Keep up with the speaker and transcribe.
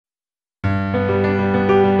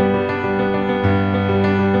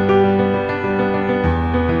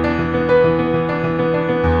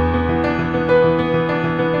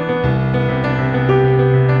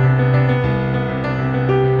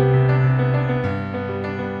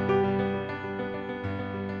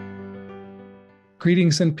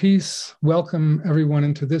Greetings and peace. Welcome everyone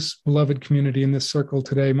into this beloved community in this circle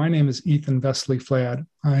today. My name is Ethan Vesely-Flad.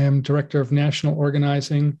 I am Director of National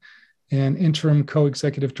Organizing and Interim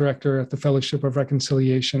Co-Executive Director at the Fellowship of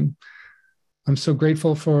Reconciliation. I'm so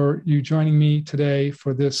grateful for you joining me today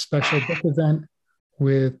for this special book event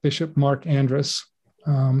with Bishop Marc Andrus.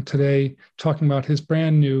 Today, talking about his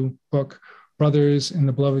brand new book, Brothers in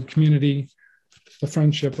the Beloved Community, The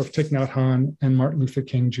Friendship of Thich Nhat Hanh and Martin Luther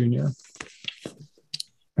King Jr.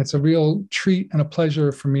 It's a real treat and a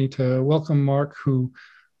pleasure for me to welcome Marc, who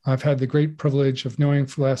I've had the great privilege of knowing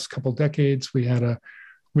for the last couple of decades. We had a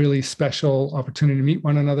really special opportunity to meet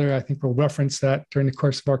one another. I think we'll reference that during the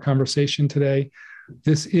course of our conversation today.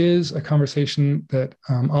 This is a conversation that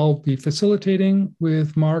I'll be facilitating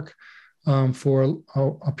with Marc for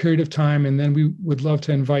a period of time, and then we would love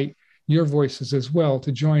to invite your voices as well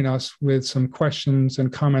to join us with some questions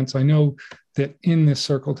and comments. I know that in this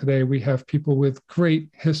circle today, we have people with great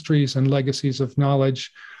histories and legacies of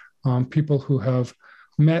knowledge, people who have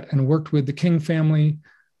met and worked with the King family,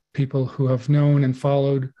 people who have known and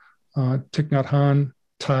followed Thich Nhat Hanh,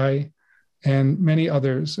 Thai, and many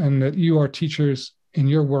others, and that you are teachers in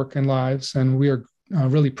your work and lives, and we are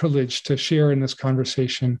really privileged to share in this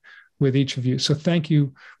conversation with each of you. So thank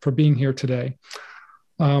you for being here today.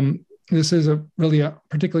 This is a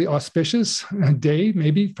particularly auspicious day,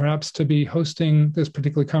 maybe perhaps, to be hosting this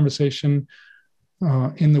particular conversation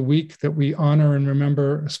in the week that we honor and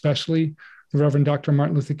remember, especially the Reverend Dr.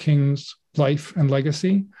 Martin Luther King's life and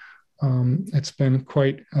legacy. It's been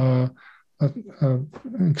quite an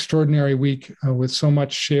extraordinary week with so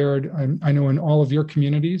much shared, I know, in all of your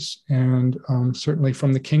communities, and certainly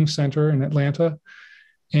from the King Center in Atlanta,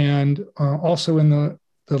 and also in the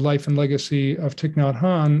life and legacy of Thich Nhat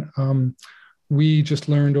Hanh. We just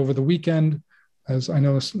learned over the weekend, as I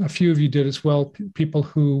know a few of you did as well, people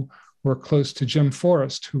who were close to Jim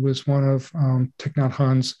Forrest, who was one of Thich Nhat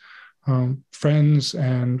Hanh's friends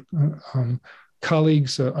and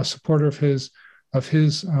colleagues, a supporter of his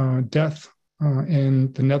death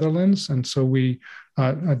in the Netherlands. And so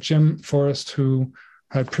Jim Forrest, who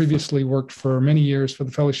had previously worked for many years for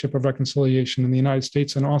the Fellowship of Reconciliation in the United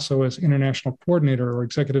States, and also as international coordinator or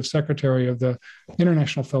executive secretary of the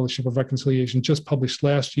International Fellowship of Reconciliation, just published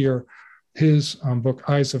last year his book,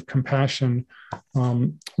 Eyes of Compassion,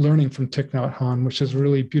 Learning from Thich Nhat Hanh, which is a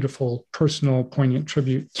really beautiful, personal, poignant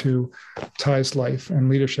tribute to Thai's life and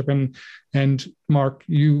leadership. And Marc,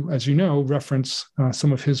 you, as you know, reference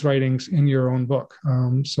some of his writings in your own book.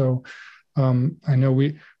 I know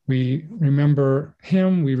we remember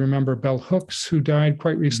him. We remember Bell Hooks, who died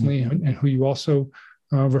quite recently, and who you also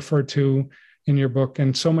referred to in your book,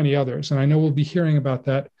 and so many others. And I know we'll be hearing about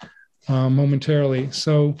that momentarily.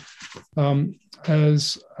 So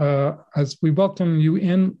as we welcome you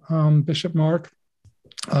in, Bishop Marc,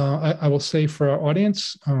 I will say for our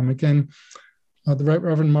audience, again, the Right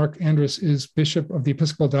Reverend Marc Andrus is Bishop of the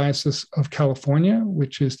Episcopal Diocese of California,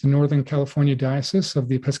 which is the Northern California Diocese of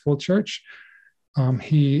the Episcopal Church.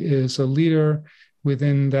 He is a leader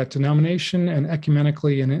within that denomination and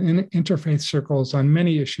ecumenically and in interfaith circles on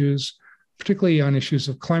many issues, particularly on issues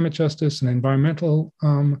of climate justice and environmental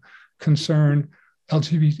concern,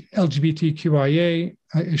 LGBTQIA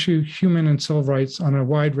issue, human and civil rights, on a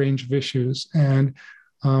wide range of issues. And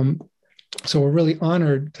so we're really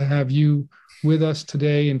honored to have you with us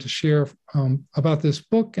today and to share about this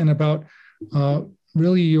book and about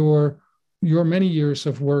really your many years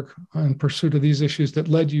of work in pursuit of these issues that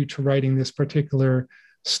led you to writing this particular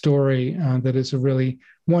story that is a really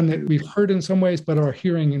one that we've heard in some ways, but are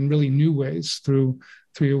hearing in really new ways through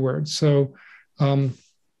your words. So I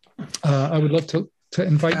would love to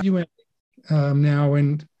invite you in now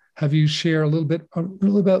and have you share a little bit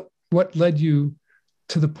about what led you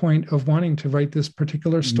to the point of wanting to write this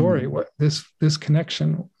particular story, what this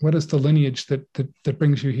connection, what is the lineage that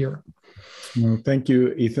brings you here? Well, thank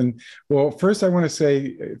you, Ethan. Well, first I want to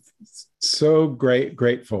say so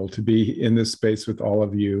grateful to be in this space with all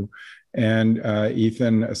of you. And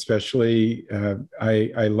Ethan, especially,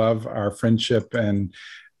 I love our friendship, and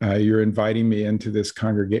you're inviting me into this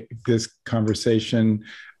conversation.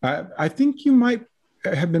 I think you might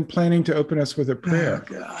have been planning to open us with a prayer.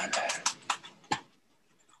 Oh, God.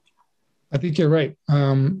 I think you're right.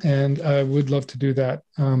 And I would love to do that.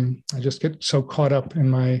 I just get so caught up in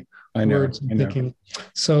my words and thinking.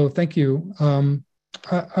 So thank you.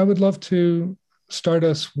 I would love to start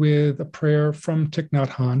us with a prayer from Thich Nhat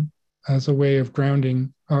Hanh as a way of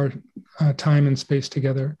grounding our time and space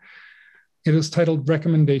together. It is titled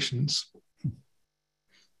Recommendations.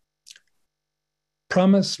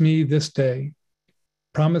 Promise me this day,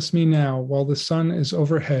 promise me now while the sun is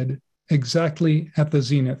overhead exactly at the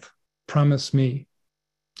zenith, promise me.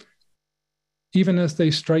 Even as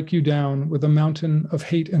they strike you down with a mountain of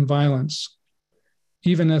hate and violence,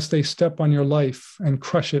 even as they step on your life and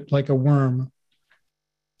crush it like a worm,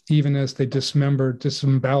 even as they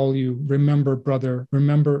disembowel you, remember, brother,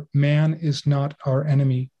 remember, man is not our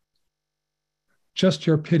enemy. Just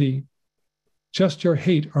your pity, just your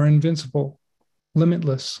hate are invincible,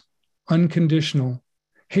 limitless, unconditional.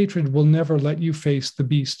 Hatred will never let you face the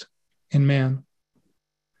beast in man.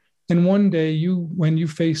 And one day, when you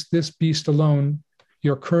face this beast alone,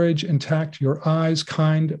 your courage intact, your eyes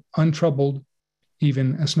kind, untroubled,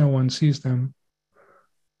 even as no one sees them,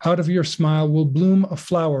 out of your smile will bloom a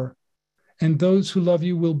flower, and those who love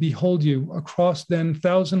you will behold you across then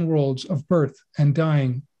 1,000 worlds of birth and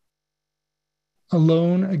dying.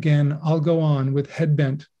 Alone again, I'll go on with head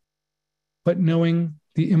bent, but knowing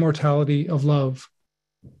the immortality of love.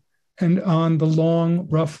 And on the long,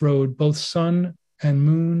 rough road, both sun and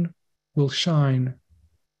moon will shine,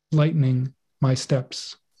 lightening my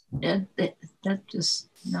steps. That just,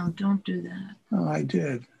 no, don't do that. Oh, I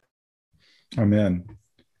did. Amen.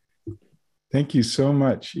 Thank you so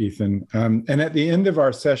much, Ethan. And at the end of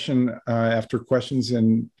our session, after questions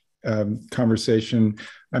and conversation,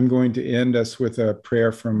 I'm going to end us with a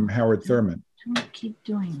prayer from Howard Thurman. Don't keep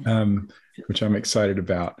doing it. Which I'm excited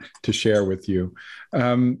about to share with you.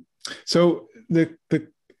 So the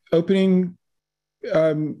opening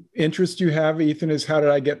interest you have, Ethan, is how did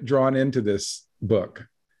I get drawn into this book?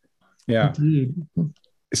 Yeah. Indeed.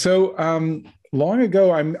 So long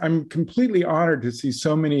ago, I'm completely honored to see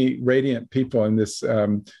so many radiant people in this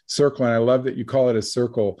circle, and I love that you call it a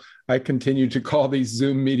circle. I continue to call these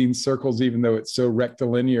Zoom meetings circles, even though it's so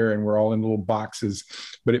rectilinear and we're all in little boxes,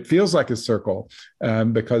 but it feels like a circle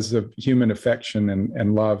because of human affection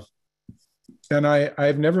and love. And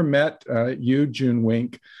I've never met you, June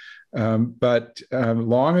Wink, but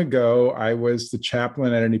long ago, I was the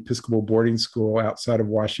chaplain at an Episcopal boarding school outside of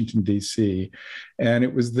Washington, D.C. And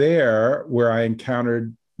it was there where I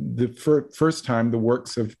encountered the first time the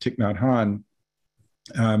works of Thich Nhat Hanh.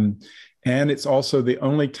 And it's also the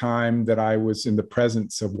only time that I was in the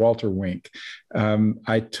presence of Walter Wink.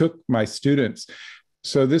 I took my students.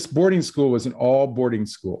 So this boarding school was an all boarding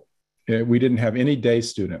school. We didn't have any day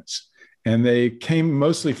students. And they came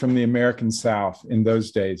mostly from the American South in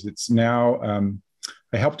those days. It's now,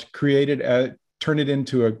 I helped create it, turn it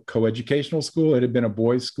into a coeducational school. It had been a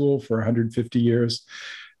boys' school for 150 years.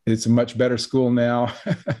 It's a much better school now.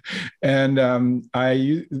 And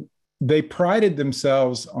they prided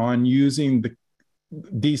themselves on using the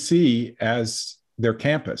DC as their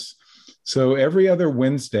campus. So every other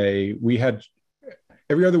week,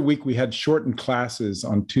 we had shortened classes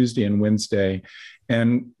on Tuesday and Wednesday.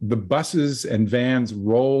 And the buses and vans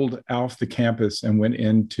rolled off the campus and went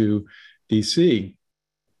into DC.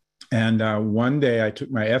 And one day I took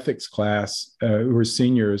my ethics class, who were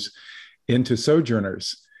seniors, into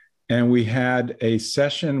Sojourners. And we had a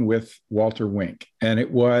session with Walter Wink. And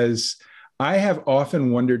I have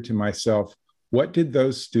often wondered to myself, what did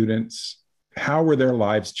those students, how were their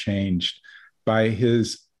lives changed by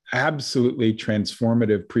his absolutely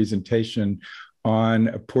transformative presentation on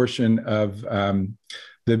a portion of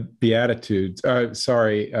the Beatitudes,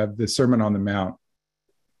 of the Sermon on the Mount,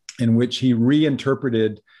 in which he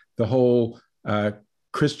reinterpreted the whole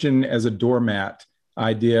Christian as a doormat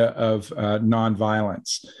idea of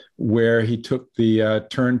nonviolence, where he took the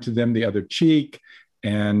turn to them the other cheek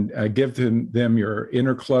and give them your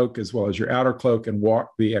inner cloak as well as your outer cloak and walk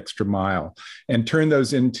the extra mile, and turn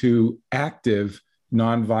those into active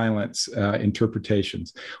nonviolence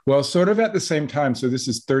interpretations. Well, sort of at the same time, so this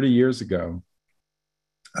is 30 years ago,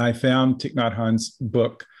 I found Thich Nhat Hanh's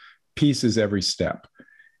book, Peace is Every Step.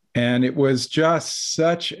 And it was just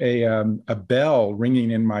such a bell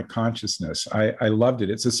ringing in my consciousness. I loved it.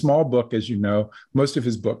 It's a small book, as you know. Most of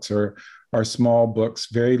his books are small books,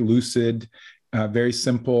 very lucid, very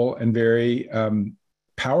simple, and very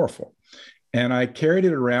powerful. And I carried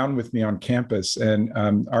it around with me on campus. And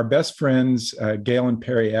our best friends, Gail and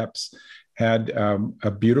Perry Epps, had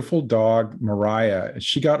a beautiful dog, Mariah.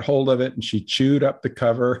 She got hold of it and she chewed up the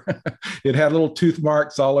cover. It had little tooth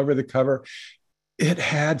marks all over the cover. It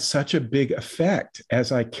had such a big effect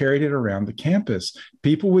as I carried it around the campus.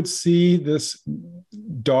 People would see this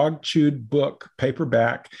dog-chewed book,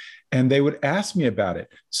 paperback, and they would ask me about it.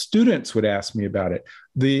 Students would ask me about it.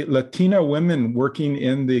 The Latina women working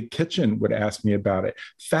in the kitchen would ask me about it.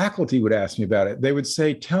 Faculty would ask me about it. They would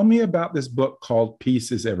say, tell me about this book called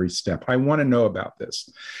Peace is Every Step. I want to know about this.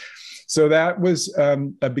 So that was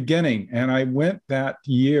a beginning. And I went that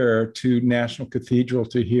year to National Cathedral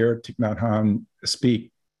to hear Thich Nhat Hanh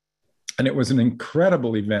speak. And it was an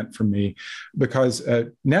incredible event for me because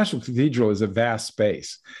National Cathedral is a vast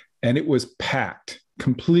space, and it was packed,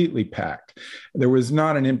 completely packed. There was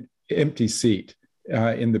not an empty seat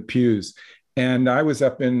in the pews. And I was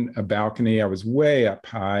up in a balcony. I was way up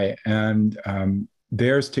high. And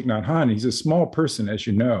there's Thich Nhat Hanh. He's a small person, as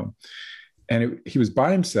you know. And he was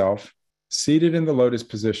by himself, seated in the lotus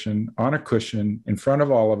position on a cushion in front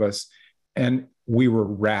of all of us. And we were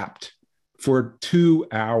rapt for 2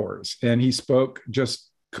 hours. And he spoke just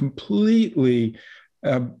completely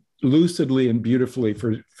lucidly and beautifully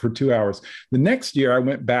for 2 hours. The next year, I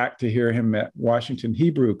went back to hear him at Washington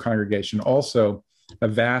Hebrew congregation, also a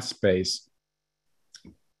vast space.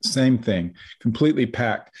 Same thing, completely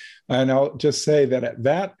packed. And I'll just say that at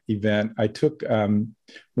that event, I took one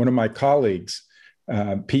of my colleagues,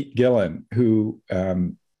 Pete Gillen, who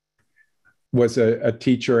was a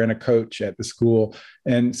teacher and a coach at the school.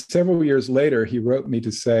 And several years later, he wrote me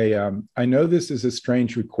to say, I know this is a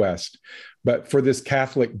strange request, but for this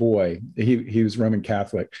Catholic boy, he was Roman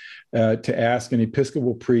Catholic, to ask an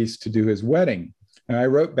Episcopal priest to do his wedding. And I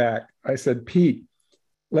wrote back, I said, Pete,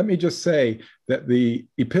 let me just say that the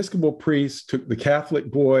Episcopal priest took the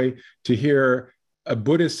Catholic boy to hear a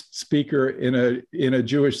Buddhist speaker in a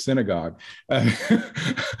Jewish synagogue.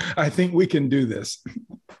 I think we can do this.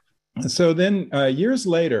 So then years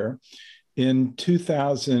later, in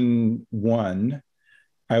 2001,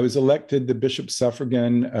 I was elected the Bishop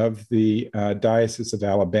Suffragan of the Diocese of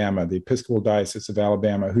Alabama, the Episcopal Diocese of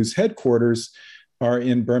Alabama, whose headquarters are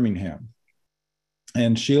in Birmingham.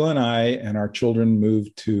 And Sheila and I and our children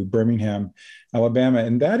moved to Birmingham, Alabama.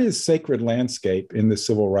 And that is sacred landscape in the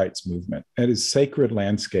civil rights movement. It is sacred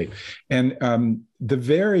landscape. And the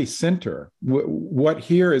very center, what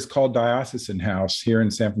here is called Diocesan House here in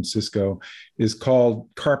San Francisco, is called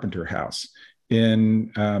Carpenter House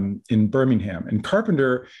in Birmingham. And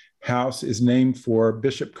Carpenter House is named for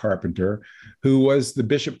Bishop Carpenter, who was the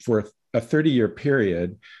bishop for a 30-year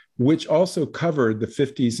period, which also covered the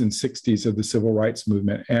 50s and 60s of the civil rights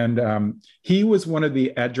movement. And he was one of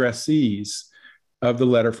the addressees of the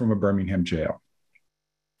letter from a Birmingham jail.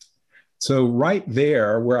 So right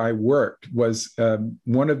there where I worked was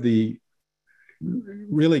one of the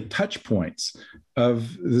really touch points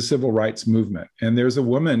of the civil rights movement. And there's a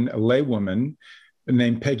woman, a lay woman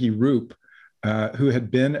named Peggy Roop, who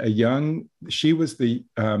had been she was the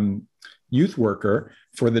youth worker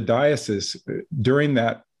for the diocese during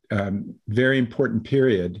that very important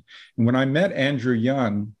period. And when I met Andrew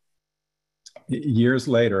Young years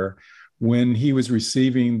later, when he was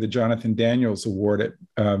receiving the Jonathan Daniels Award at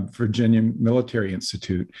Virginia Military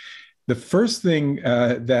Institute, the first thing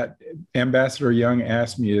that Ambassador Young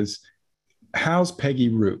asked me is, how's Peggy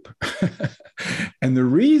Roop? And the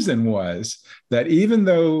reason was that even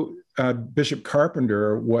though Bishop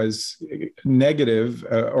Carpenter was negative,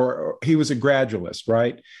 or he was a gradualist,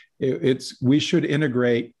 right? We should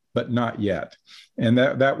integrate, but not yet. And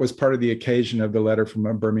that was part of the occasion of the letter from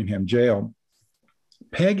a Birmingham jail.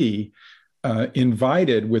 Peggy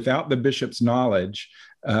invited, without the bishop's knowledge,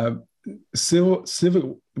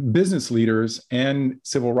 civil business leaders and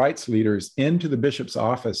civil rights leaders into the bishop's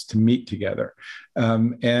office to meet together.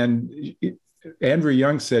 And Andrew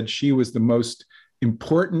Young said she was the most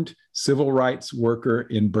important civil rights worker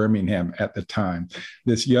in Birmingham at the time,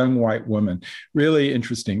 this young white woman. Really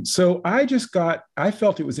interesting. So I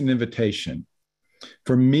felt it was an invitation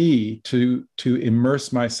for me to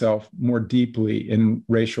immerse myself more deeply in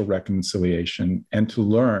racial reconciliation and to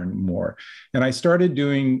learn more. And I started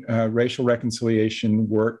doing racial reconciliation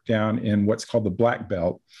work down in what's called the Black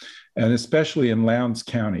Belt, and especially in Lowndes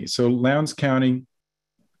County. So Lowndes County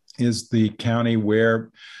is the county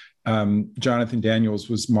where Jonathan Daniels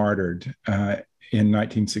was martyred in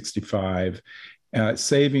 1965,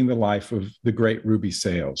 saving the life of the great Ruby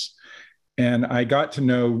Sales. And I got to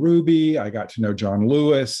know Ruby, I got to know John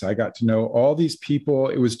Lewis, I got to know all these people.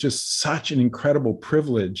 It was just such an incredible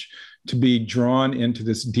privilege to be drawn into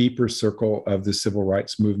this deeper circle of the civil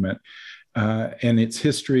rights movement and its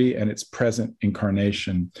history and its present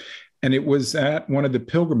incarnation. And it was at one of the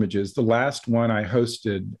pilgrimages, the last one I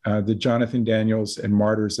hosted, the Jonathan Daniels and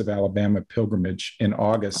Martyrs of Alabama pilgrimage in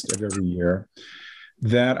August of every year,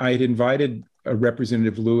 that I had invited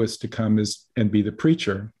Representative Lewis to come and be the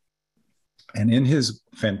preacher. And in his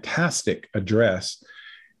fantastic address,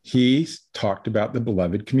 he talked about the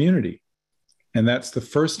beloved community. And that's the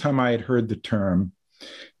first time I had heard the term.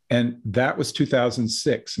 And that was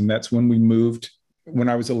 2006. And that's when we moved, when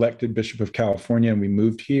I was elected Bishop of California, and we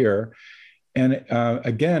moved here. And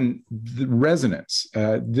again, the resonance,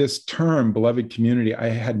 this term, beloved community, I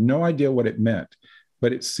had no idea what it meant,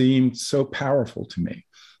 but it seemed so powerful to me.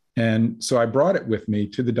 And so I brought it with me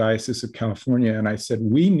to the Diocese of California, and I said,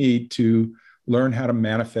 we need to learn how to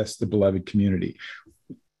manifest the beloved community.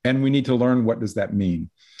 And we need to learn, what does that mean?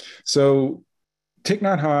 So Thich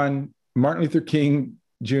Nhat Hanh, Martin Luther King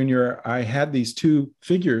Jr., I had these two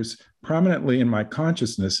figures prominently in my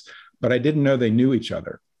consciousness, but I didn't know they knew each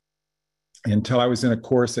other until I was in a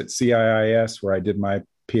course at CIIS where I did my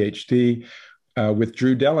PhD with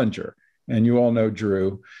Drew Dellinger. And you all know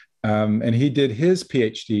Drew. And he did his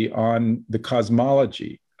PhD on the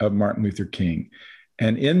cosmology of Martin Luther King.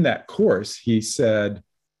 And in that course, he said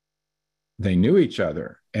they knew each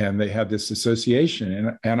other and they had this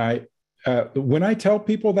association. And I, when I tell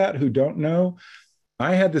people that who don't know,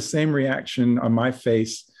 I had the same reaction on my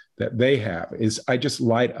face that they have, is I just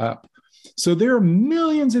light up. So there are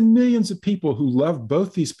millions and millions of people who love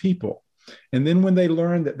both these people. And then when they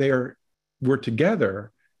learn that we're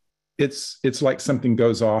together, it's like something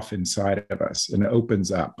goes off inside of us and it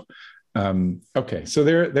opens up. Okay, so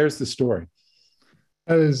there's the story.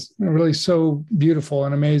 That is really so beautiful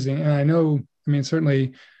and amazing. And I know, I mean,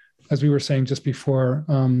 certainly, as we were saying just before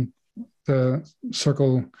the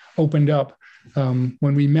circle opened up, when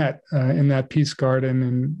we met in that Peace Garden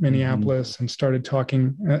in Minneapolis and started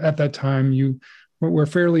talking, at that time, you were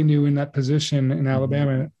fairly new in that position in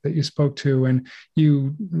Alabama that you spoke to, and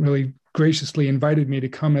you really graciously invited me to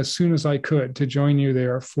come as soon as I could to join you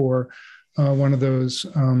there for one of those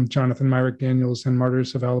Jonathan Myrick Daniels and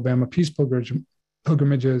Martyrs of Alabama Peace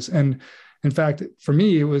pilgrimages. And in fact, for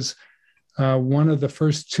me, it was one of the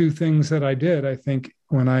first two things that I did, I think,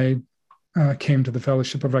 when I came to the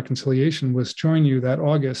Fellowship of Reconciliation, was join you that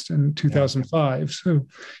August in 2005. So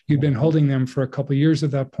you'd been holding them for a couple of years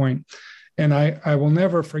at that point. And I will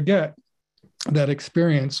never forget that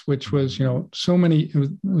experience, which was, you know, so many,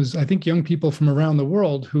 it was I think, young people from around the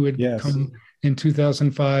world who had come in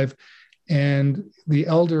 2005. And the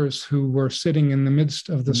elders who were sitting in the midst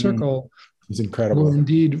of the circle, it was incredible, were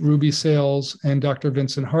indeed Ruby Sales and Dr.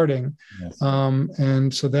 Vincent Harding.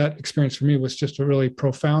 And so that experience for me was just a really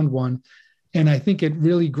profound one. And I think it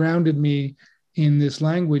really grounded me in this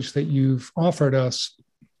language that you've offered us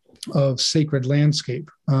of sacred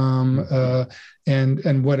landscape, and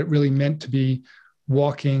what it really meant to be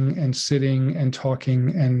walking and sitting and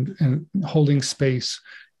talking and holding space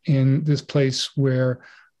in this place where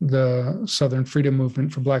the Southern Freedom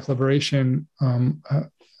Movement for Black Liberation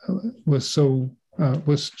was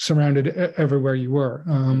surrounded everywhere you were.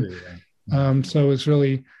 So it was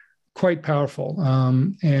really quite powerful.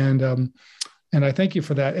 And I thank you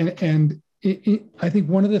for that. And I think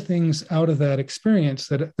one of the things out of that experience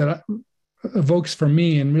that evokes for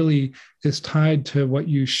me and really is tied to what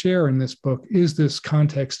you share in this book is this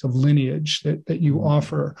context of lineage that you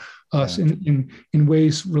offer us in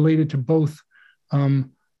ways related to both Thich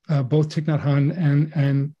Nhat Hanh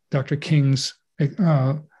and Dr. King's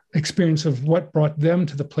experience of what brought them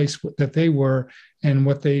to the place that they were and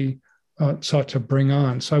what they sought to bring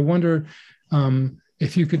on. So I wonder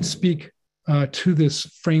if you could speak to this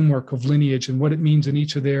framework of lineage and what it means in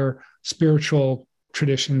each of their spiritual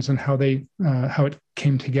traditions and how it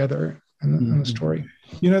came together in the story.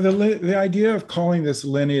 You know, the idea of calling this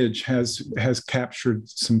lineage has captured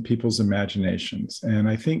some people's imaginations. And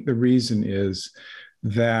I think the reason is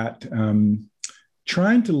that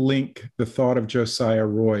trying to link the thought of Josiah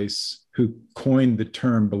Royce, who coined the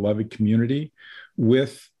term beloved community,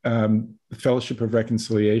 with the Fellowship of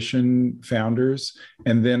Reconciliation founders,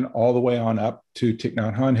 and then all the way on up to Thich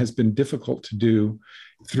Nhat Hanh, has been difficult to do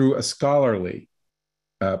through a scholarly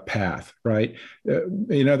path, right?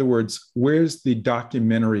 In other words, where's the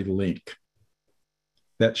documentary link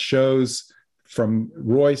that shows from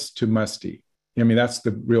Royce to Musty? I mean, that's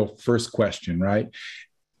the real first question, right?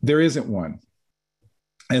 There isn't one,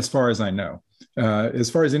 as far as I know. As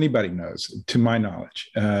far as anybody knows, to my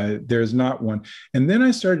knowledge, there's not one. And then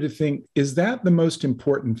I started to think, is that the most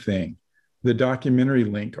important thing, the documentary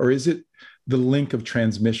link, or is it the link of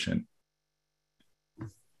transmission?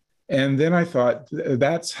 And then I thought,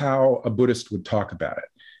 that's how a Buddhist would talk about it,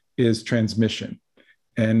 is transmission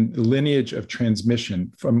and the lineage of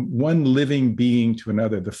transmission from one living being to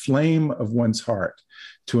another, the flame of one's heart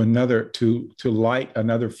to another, to light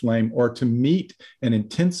another flame, or to meet and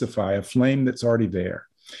intensify a flame that's already there.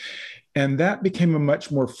 And that became a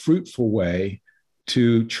much more fruitful way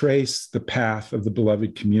to trace the path of the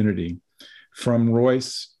beloved community, from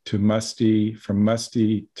Royce to Musty, from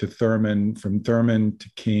Musty to Thurman, from Thurman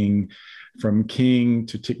to King, from King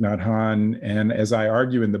to Thich Nhat Hanh, and as I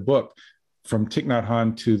argue in the book, from Thich Nhat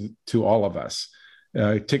Hanh to all of us.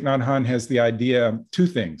 Thich Nhat Hanh has the idea, two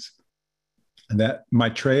things, that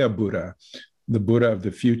Maitreya Buddha, the Buddha of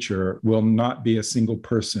the future, will not be a single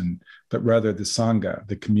person, but rather the Sangha,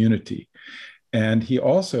 the community. And he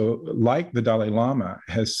also, like the Dalai Lama,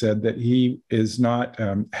 has said that he is not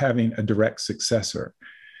having a direct successor.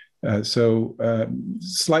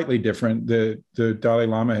 Slightly different. The Dalai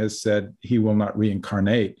Lama has said he will not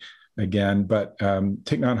reincarnate again, but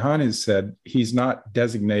Thich Nhat Hanh has said he's not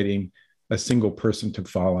designating a single person to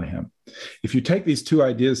follow him. If you take these two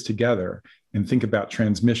ideas together and think about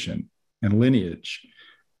transmission and lineage,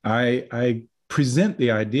 I present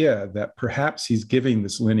the idea that perhaps he's giving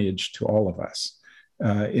this lineage to all of us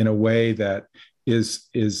in a way that is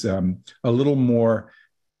a little more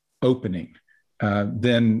opening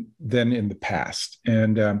than in the past.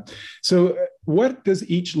 And so what does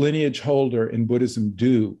each lineage holder in Buddhism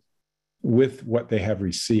do with what they have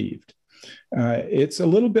received? It's a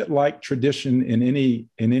little bit like tradition in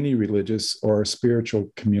any religious or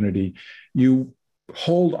spiritual community. You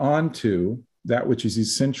hold on to that which is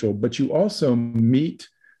essential, but you also meet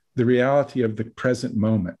the reality of the present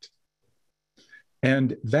moment.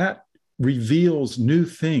 And that reveals new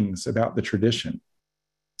things about the tradition.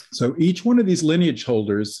 So each one of these lineage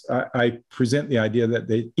holders, I present the idea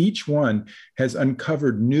that each one has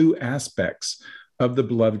uncovered new aspects of the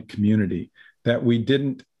beloved community that we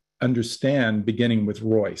didn't understand beginning with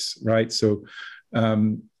Royce, right? So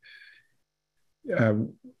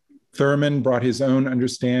Thurman brought his own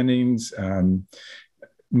understandings.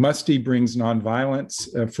 Musty brings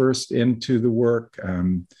nonviolence first into the work.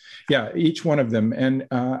 Each one of them. And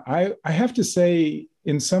I have to say,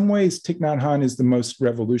 in some ways, Thich Nhat Hanh is the most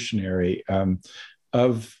revolutionary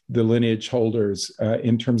of the lineage holders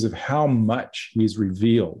in terms of how much he's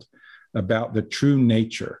revealed about the true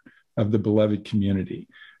nature of the beloved community,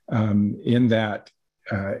 in that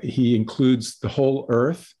he includes the whole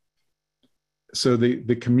earth. So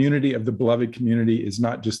the community of the beloved community is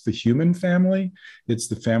not just the human family, it's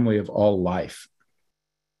the family of all life.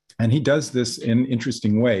 And he does this in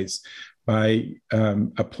interesting ways by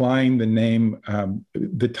applying the name,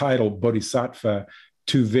 the title Bodhisattva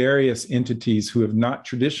to various entities who have not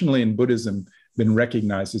traditionally in Buddhism been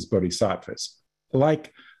recognized as bodhisattvas,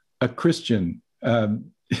 like a Christian,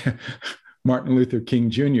 Martin Luther King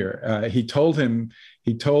Jr. He told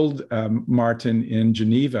Martin in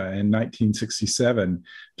Geneva in 1967,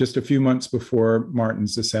 just a few months before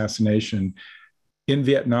Martin's assassination, in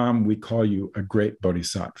Vietnam, we call you a great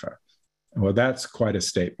bodhisattva. Well, that's quite a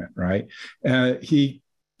statement, right?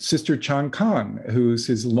 Sister Chan Kang, who's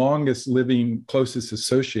his longest living, closest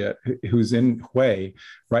associate, who's in Hue,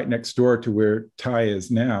 right next door to where Thai is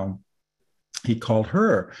now, he called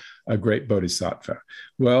her a great bodhisattva.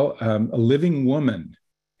 Well, a living woman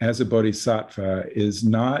as a bodhisattva is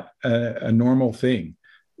not a normal thing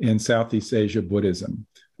in Southeast Asia Buddhism.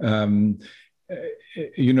 The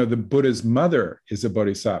Buddha's mother is a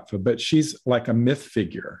bodhisattva, but she's like a myth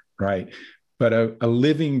figure, right? But a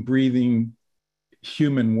living, breathing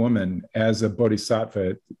human woman as a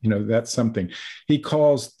bodhisattva, that's something. He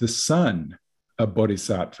calls the sun a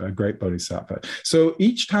bodhisattva, a great bodhisattva. So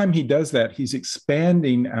each time he does that, he's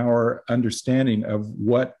expanding our understanding of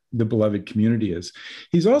what the beloved community is.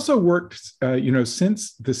 He's also worked,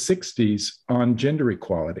 since the 60s on gender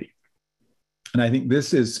equality. And I think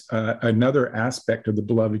this is another aspect of the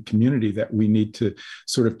beloved community that we need to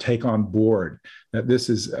sort of take on board, that this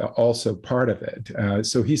is also part of it.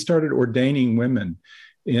 So he started ordaining women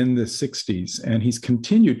in the 60s, and he's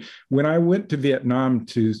continued. When I went to Vietnam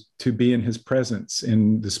to be in his presence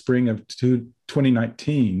in the spring of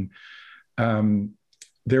 2019,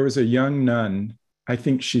 there was a young nun, I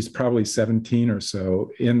think she's probably 17 or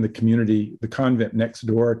so, in the community, the convent next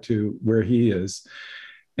door to where he is.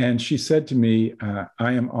 And she said to me,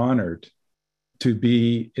 I am honored to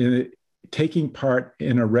be taking part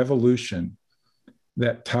in a revolution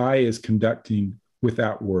that Thai is conducting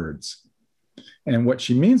without words. And what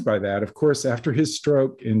she means by that, of course, after his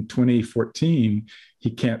stroke in 2014, he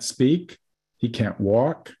can't speak, he can't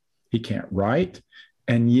walk, he can't write,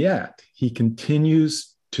 and yet he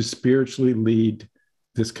continues to spiritually lead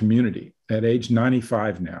this community at age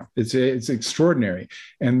 95 now. It's extraordinary.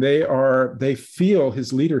 And they feel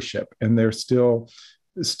his leadership, and they're still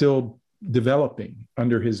developing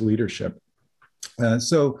under his leadership.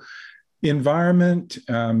 So environment,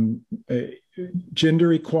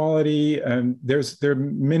 gender equality, there are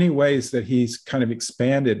many ways that he's kind of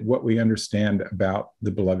expanded what we understand about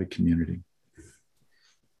the beloved community.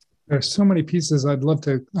 There's so many pieces. I'd love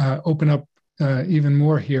to open up even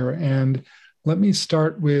more here. And let me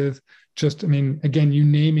start with again, you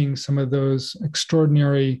naming some of those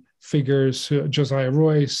extraordinary figures, Josiah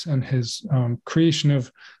Royce and his creation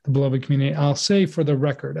of the beloved community. I'll say for the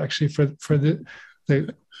record, actually, for the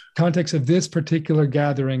context of this particular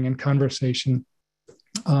gathering and conversation,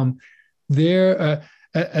 there,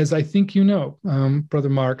 as I think you know, Brother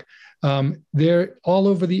Mark, they're all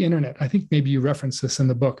over the internet. I think maybe you reference this in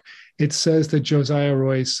the book. It says that Josiah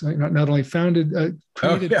Royce not only created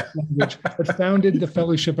language, but founded the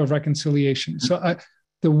Fellowship of Reconciliation. So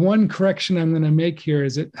the one correction I'm going to make here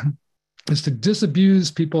is to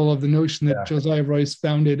disabuse people of the notion that Josiah Royce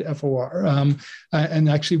founded FOR. And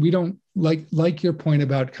actually, we don't like your point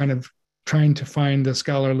about kind of trying to find the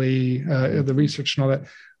scholarly, the research and all that.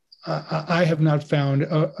 I have not found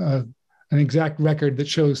an exact record that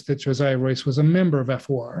shows that Josiah Royce was a member of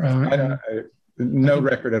FOR. No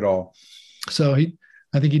record at all. So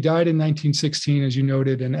I think he died in 1916, as you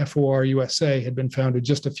noted, and FOR USA had been founded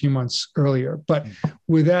just a few months earlier. But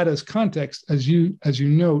with that as context, as you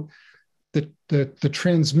note, the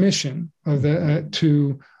transmission of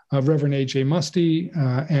to Reverend A.J. Musty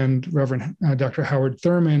and Reverend Dr. Howard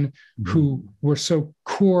Thurman, who were so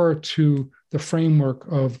core to the framework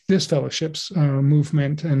of this fellowship's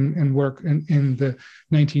movement and work in the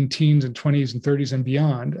 19-teens and 20s and 30s and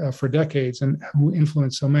beyond for decades, and who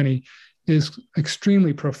influenced so many, is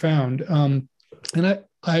extremely profound. And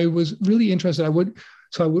I was really interested. I would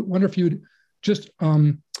wonder if you'd just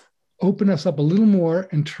open us up a little more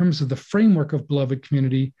in terms of the framework of beloved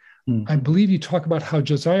community. I believe you talk about how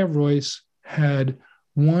Josiah Royce had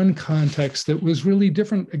one context that was really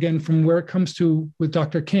different, again, from where it comes to with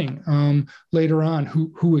Dr. King later on,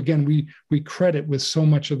 who again, we credit with so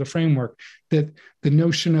much of the framework, that the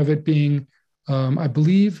notion of it being, I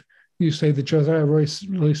believe you say that Josiah Royce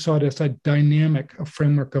really saw it as a dynamic, a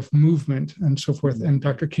framework of movement and so forth. And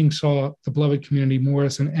Dr. King saw the beloved community more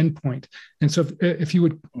as an endpoint. And so if you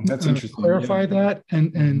would clarify that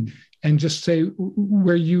and just say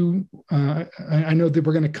where you, I know that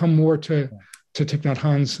we're going to come more to Thich Nhat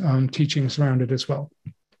Hanh's teachings around it as well.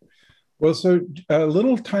 Well, so a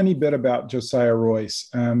little tiny bit about Josiah Royce.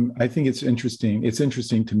 I think it's interesting. It's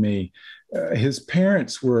interesting to me. His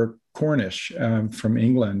parents were Cornish from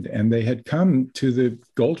England, and they had come to the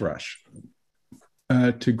gold rush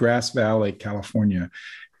to Grass Valley, California.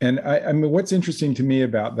 And I mean, what's interesting to me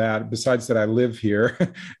about that, besides that I live here,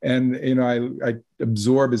 and I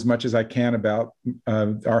absorb as much as I can about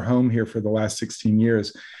our home here for the last 16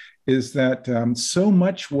 years, is that so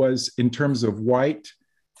much was, in terms of white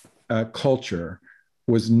culture,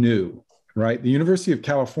 was new, right? The University of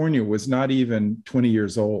California was not even 20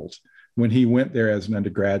 years old when he went there as an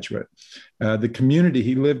undergraduate. The community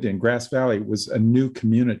he lived in, Grass Valley, was a new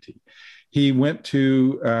community. He went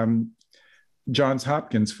to Johns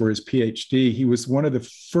Hopkins for his PhD. He was one of the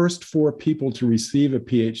first 4 people to receive a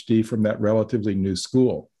PhD from that relatively new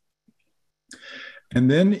school. And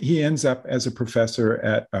then he ends up as a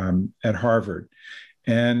professor at Harvard.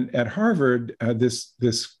 And at Harvard,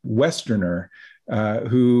 this Westerner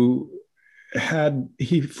who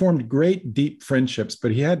he formed great, deep friendships,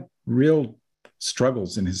 but he had real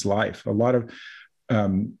struggles in his life. A lot of,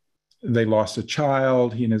 they lost a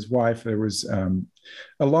child, he and his wife, there was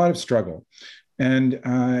a lot of struggle.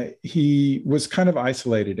 And he was kind of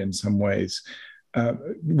isolated in some ways.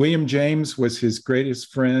 William James was his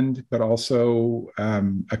greatest friend, but also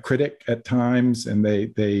a critic at times. And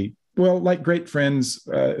they well, like great friends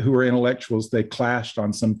who were intellectuals, they clashed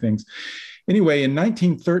on some things. Anyway, in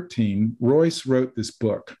 1913, Royce wrote this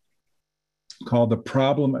book called The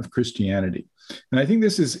Problem of Christianity. And I think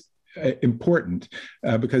this is important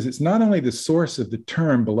because it's not only the source of the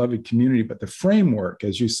term beloved community, but the framework,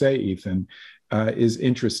 as you say, Ethan, is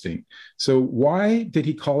interesting. So why did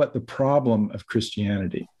he call it the problem of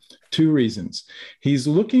Christianity? 2 reasons. He's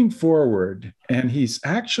looking forward and he's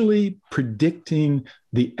actually predicting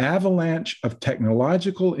the avalanche of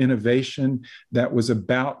technological innovation that was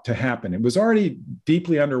about to happen. It was already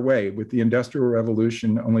deeply underway with the Industrial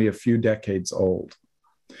Revolution, only a few decades old.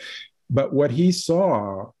 But what he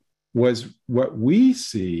saw was what we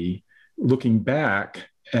see looking back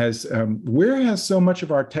as where has so much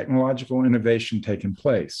of our technological innovation taken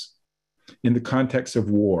place? In the context of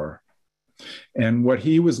war. And what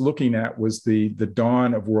he was looking at was the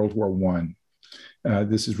dawn of World War I.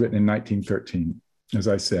 This is written in 1913, as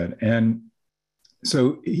I said. And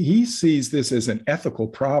so he sees this as an ethical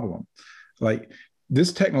problem. Like,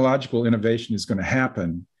 this technological innovation is going to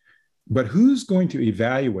happen, but who's going to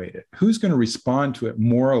evaluate it? Who's going to respond to it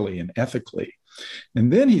morally and ethically?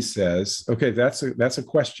 And then he says, okay, that's a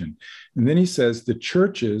question. And then he says the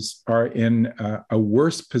churches are in a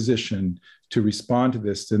worse position to respond to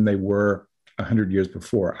this than they were 100 years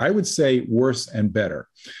before. I would say worse and better.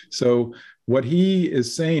 So what he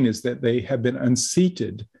is saying is that they have been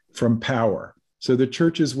unseated from power. So the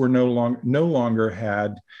churches were no longer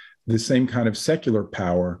had the same kind of secular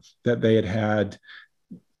power that they had had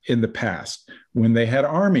in the past, when they had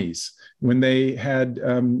armies, when they had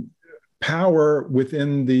power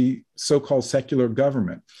within the so-called secular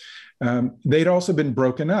government. They'd also been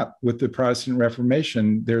broken up with the Protestant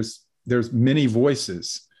Reformation. There's many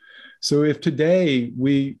voices. So if today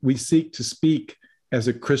we seek to speak as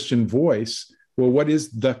a Christian voice, well, what is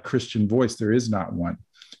the Christian voice? There is not one.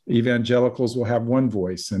 Evangelicals will have one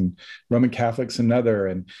voice and Roman Catholics another,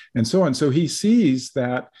 and so on. So he sees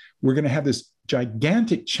that we're going to have this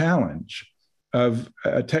gigantic challenge of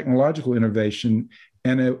technological innovation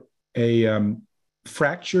and a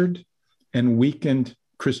fractured and weakened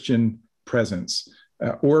Christian presence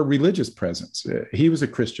or religious presence. He was a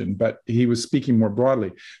Christian, but he was speaking more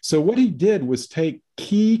broadly. So what he did was take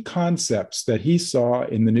key concepts that he saw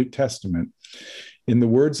in the New Testament, in the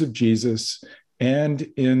words of Jesus, and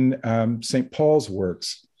in St. Paul's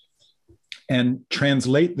works, and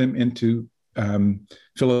translate them into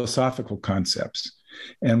philosophical concepts.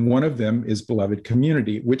 And one of them is beloved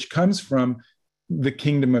community, which comes from the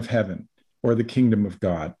kingdom of heaven or the kingdom of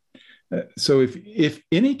God. So if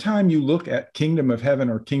any time you look at kingdom of heaven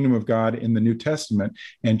or kingdom of God in the New Testament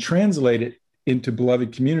and translate it into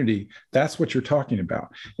beloved community, that's what you're talking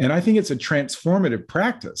about. And I think it's a transformative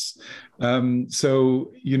practice.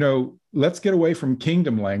 So, let's get away from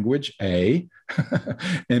kingdom language, A,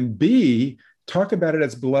 and B, talk about it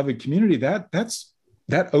as beloved community. That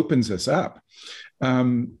opens us up.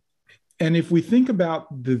 And if we think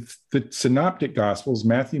about the synoptic gospels,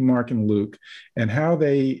 Matthew, Mark, and Luke, and how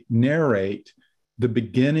they narrate the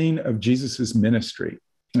beginning of Jesus's ministry.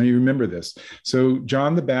 Now you remember this. So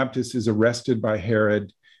John the Baptist is arrested by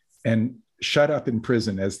Herod and shut up in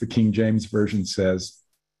prison, as the King James Version says.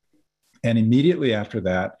 And immediately after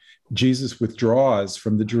that, Jesus withdraws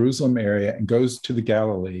from the Jerusalem area and goes to the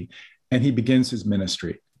Galilee, and he begins his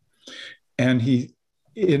ministry. And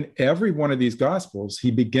in every one of these gospels,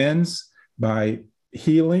 he begins by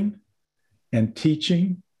healing and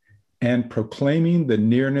teaching and proclaiming the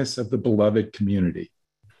nearness of the beloved community.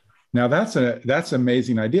 Now that's an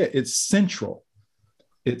amazing idea. It's central.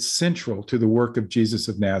 It's central to the work of Jesus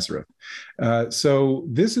of Nazareth. So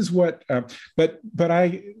this is what,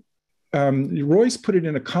 Royce put it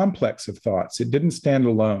in a complex of thoughts. It didn't stand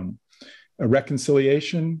alone. A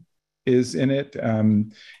reconciliation is in it.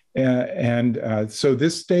 So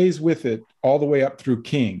this stays with it all the way up through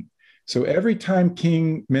King. So every time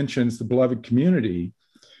King mentions the beloved community,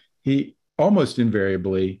 he almost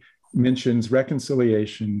invariably mentions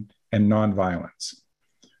reconciliation and nonviolence.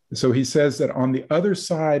 So he says that on the other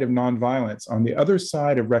side of nonviolence, on the other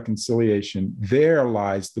side of reconciliation, there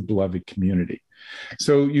lies the beloved community.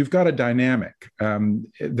 So you've got a dynamic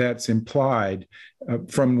that's implied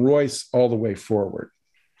from Royce all the way forward.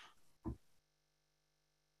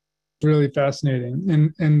 Really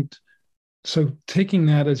fascinating. And so taking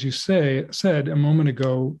that, as you said a moment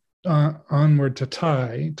ago, onward to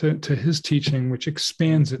Thai, to his teaching, which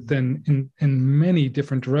expands it then in many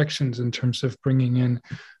different directions in terms of bringing in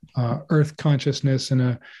earth consciousness in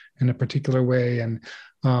a particular way, and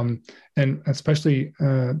especially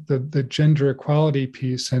the gender equality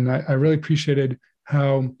piece. And I really appreciated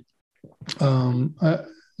how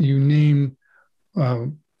you name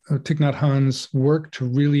Thich Nhat Hanh's work to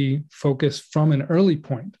really focus from an early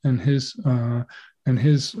point in his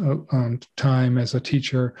time as a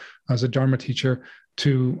teacher, as a Dharma teacher,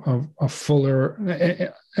 to a fuller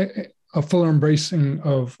embracing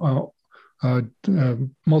of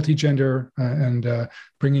multigender and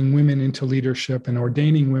bringing women into leadership and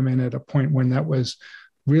ordaining women at a point when that was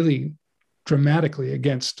really dramatically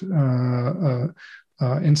against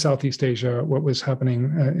in Southeast Asia, what was happening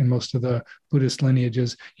in most of the Buddhist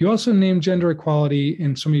lineages. You also named gender equality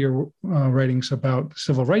in some of your writings about the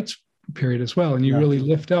civil rights period as well, and you really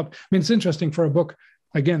lift up. I mean, it's interesting for a book,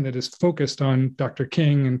 again, that is focused on Dr.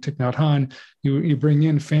 King and Thich Nhat Hanh. You bring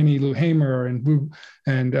in Fannie Lou Hamer and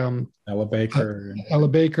Ella Baker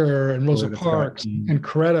and Rosa Parks and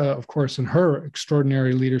Coretta, of course, and her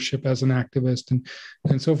extraordinary leadership as an activist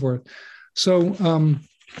and so forth. So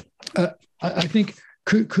I think,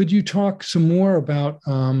 could you talk some more about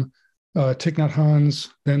Thich Nhat Hanh's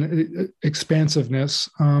then expansiveness,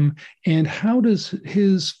 and how does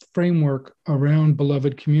his framework around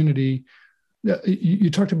beloved community? You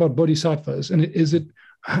talked about bodhisattvas, and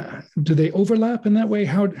do they overlap in that way?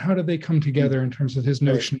 How do they come together in terms of his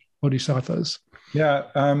notion of bodhisattvas? Yeah.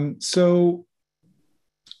 So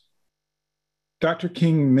Dr.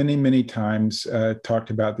 King many, many times talked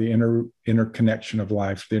about the interconnection of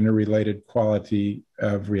life, the interrelated quality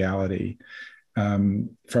of reality,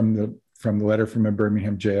 from the letter from a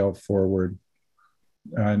Birmingham jail forward,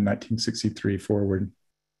 1963 forward.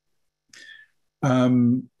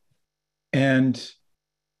 And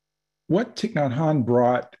what Thich Nhat Hanh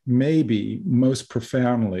brought maybe most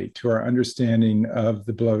profoundly to our understanding of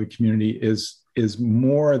the beloved community is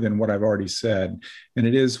more than what I've already said. And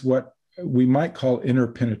it is what we might call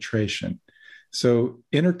interpenetration. So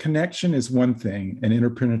interconnection is one thing and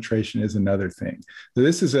interpenetration is another thing. So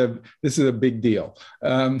this is a big deal.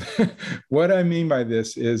 What I mean by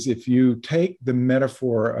this is if you take the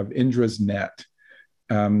metaphor of Indra's net,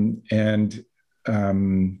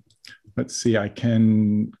 let's see, I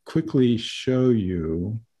can quickly show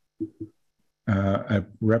you a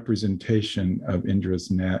representation of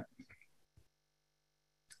Indra's net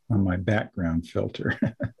on my background filter.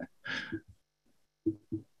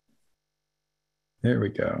 There we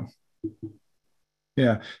go.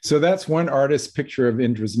 Yeah, so that's one artist's picture of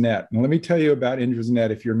Indra's net. And let me tell you about Indra's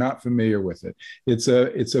net if you're not familiar with it. It's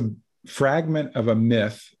a fragment of a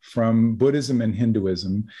myth from Buddhism and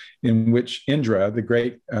Hinduism in which Indra, the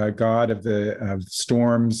great god of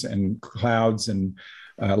storms and clouds and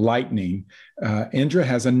lightning, Indra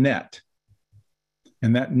has a net.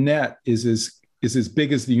 And that net is as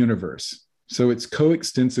big as the universe. So it's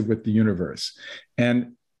coextensive with the universe.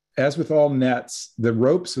 And as with all nets, the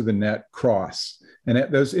ropes of the net cross. And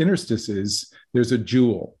at those interstices, there's a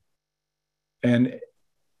jewel. And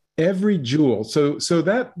every jewel, so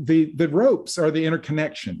that the ropes are the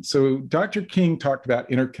interconnection. So Dr. King talked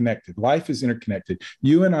about interconnected. Life is interconnected.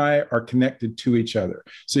 You and I are connected to each other.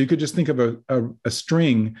 So you could just think of a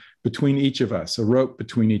string between each of us, a rope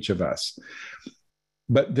between each of us.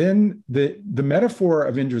 But then the metaphor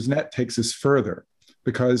of Indra's net takes us further,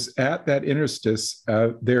 because at that interstice,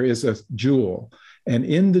 there is a jewel. And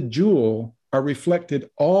in the jewel are reflected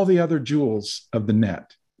all the other jewels of the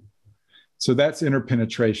net. So that's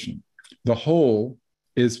interpenetration. The whole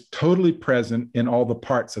is totally present in all the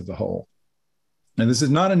parts of the whole. And this is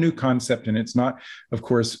not a new concept, and it's not, of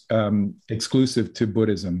course, exclusive to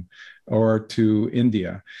Buddhism or to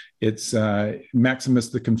India. It's Maximus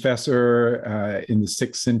the Confessor in the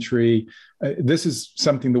 6th century. This is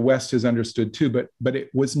something the West has understood too, but it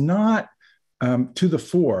was not to the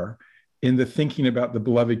fore in the thinking about the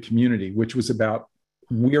beloved community, which was about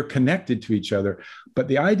we are connected to each other. But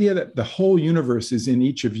the idea that the whole universe is in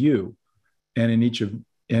each of you and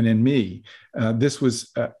in me, this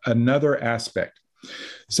was another aspect.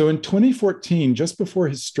 So in 2014, just before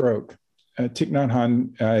his stroke, Thich Nhat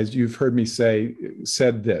Hanh, as you've heard me say,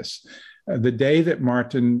 said this: the day that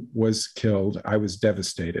Martin was killed, I was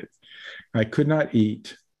devastated. I could not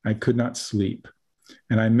eat, I could not sleep,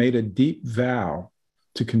 and I made a deep vow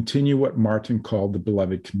to continue what Martin called the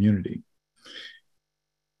beloved community.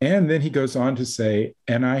 And then he goes on to say,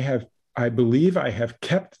 and I believe I have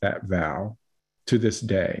kept that vow to this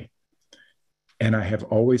day, and I have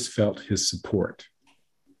always felt his support.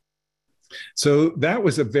 So that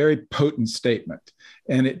was a very potent statement,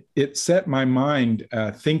 and it set my mind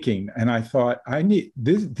thinking. And I thought,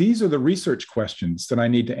 these are the research questions that I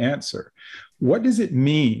need to answer. What does it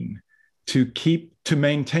mean to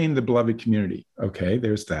maintain the beloved community? Okay,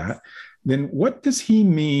 there's that. Then what does he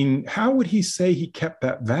mean? How would he say he kept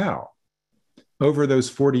that vow over those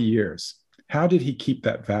 40 years? How did he keep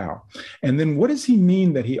that vow? And then what does he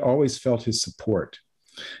mean that he always felt his support?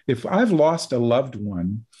 If I've lost a loved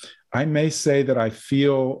one, I may say that I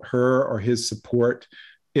feel her or his support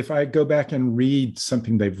if I go back and read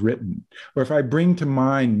something they've written, or if I bring to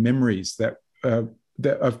mind memories that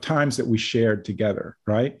of times that we shared together,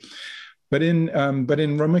 right? But in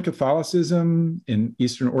Roman Catholicism, in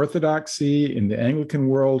Eastern Orthodoxy, in the Anglican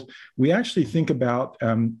world, we actually think about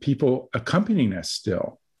people accompanying us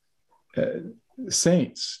still,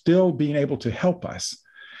 saints still being able to help us.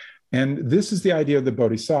 And this is the idea of the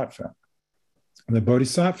Bodhisattva. The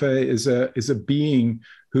Bodhisattva is a being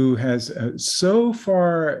who has so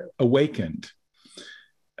far awakened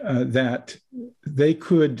that they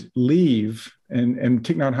could leave, and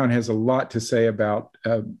Thich Nhat Hanh has a lot to say about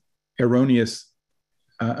erroneous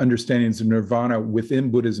understandings of nirvana within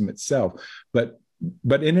Buddhism itself. But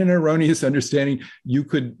in an erroneous understanding, you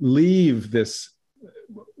could leave this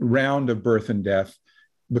round of birth and death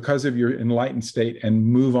because of your enlightened state and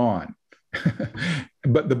move on.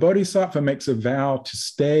 But the Bodhisattva makes a vow to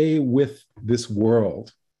stay with this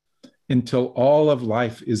world until all of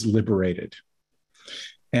life is liberated.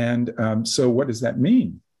 And so what does that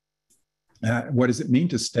mean? What does it mean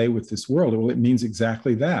to stay with this world? Well, it means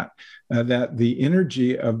exactly that, that the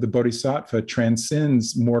energy of the bodhisattva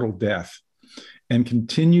transcends mortal death and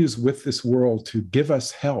continues with this world to give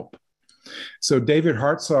us help. So David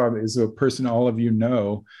Hartsaw is a person all of you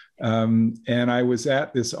know, and I was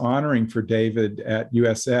at this honoring for David at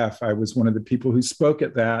USF. I was one of the people who spoke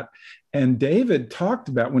at that. And David talked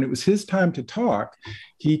about, when it was his time to talk,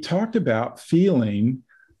 he talked about feeling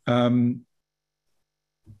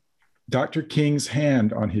Dr. King's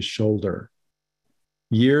hand on his shoulder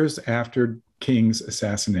years after King's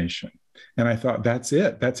assassination. And I thought, that's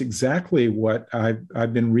it. That's exactly what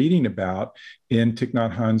I've been reading about in Thich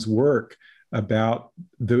Nhat Hanh's work about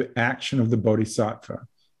the action of the bodhisattva.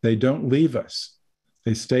 They don't leave us.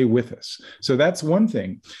 They stay with us. So that's one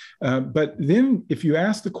thing. But then if you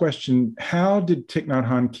ask the question, how did Thich Nhat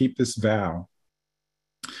Hanh keep this vow?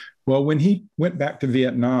 Well, when he went back to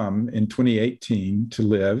Vietnam in 2018 to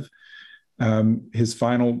live, his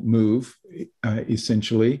final move,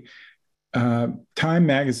 essentially, Time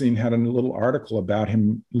magazine had a little article about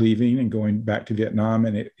him leaving and going back to Vietnam,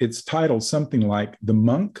 and it's titled something like "The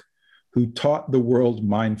Monk Who Taught the World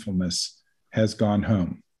Mindfulness Has Gone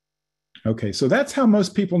Home." Okay, so that's how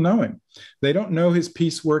most people know him. They don't know his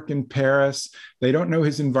peace work in Paris. They don't know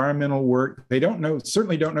his environmental work. They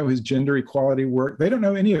certainly don't know his gender equality work. They don't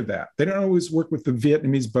know any of that. They don't know his work with the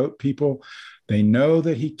Vietnamese boat people. They know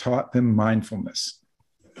that he taught them mindfulness.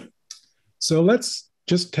 So let's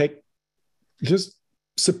just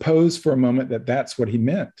suppose for a moment that that's what he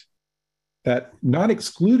meant, that not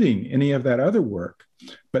excluding any of that other work,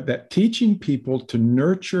 but that teaching people to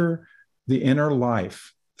nurture the inner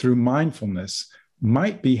life through mindfulness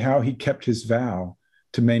might be how he kept his vow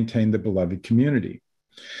to maintain the beloved community.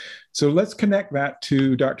 So let's connect that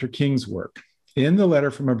to Dr. King's work. In the letter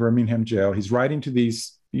from a Birmingham jail, he's writing to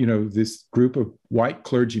these, this group of white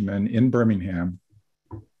clergymen in Birmingham,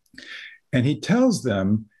 and he tells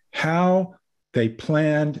them how they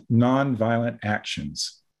planned nonviolent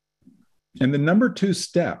actions. And the number 2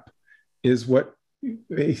 step is what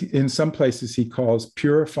in some places he calls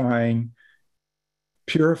purifying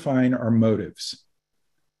our motives,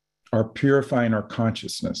 or purifying our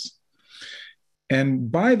consciousness. And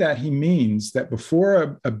by that, he means that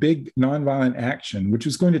before a big nonviolent action, which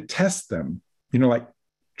was going to test them, like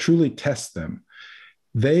truly test them,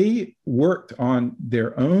 they worked on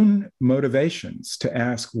their own motivations to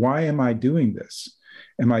ask, why am I doing this?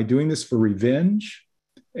 Am I doing this for revenge?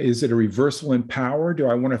 Is it a reversal in power? Do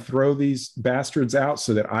I want to throw these bastards out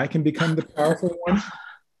so that I can become the powerful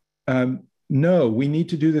one? No, we need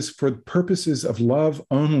to do this for the purposes of love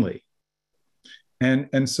only.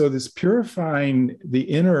 And so this purifying the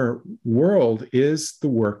inner world is the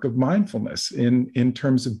work of mindfulness in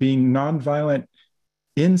terms of being nonviolent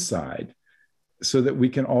inside, so that we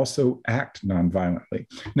can also act nonviolently.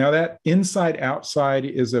 Now, that inside-outside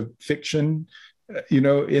is a fiction.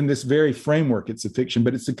 In this very framework, it's a fiction,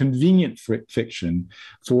 but it's a convenient fiction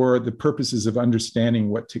for the purposes of understanding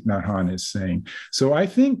what Thich Nhat Hanh is saying. So I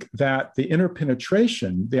think that the inner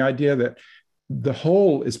penetration, the idea that the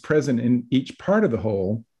whole is present in each part of the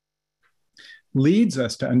whole, leads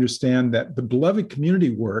us to understand that the beloved community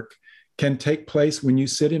work can take place when you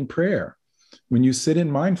sit in prayer, when you sit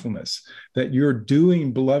in mindfulness, that you're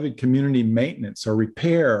doing beloved community maintenance or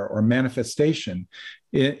repair or manifestation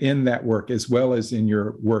in that work, as well as in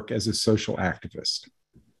your work as a social activist.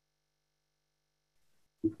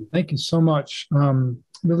 Thank you so much.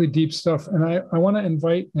 Really deep stuff. And I want to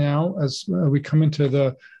invite now, as we come into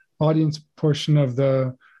the audience portion of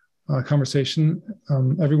the conversation,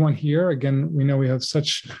 everyone here. Again, we know we have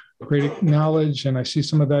such great knowledge, and I see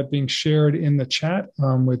some of that being shared in the chat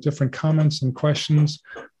with different comments and questions.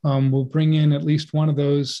 We'll bring in at least one of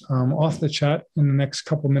those off the chat in the next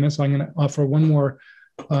couple of minutes. I'm going to offer one more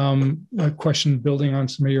question building on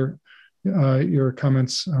some of your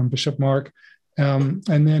comments, Bishop Mark. And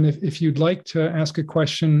then if you'd like to ask a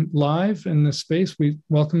question live in this space, we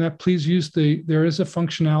welcome that. Please use there is a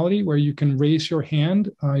functionality where you can raise your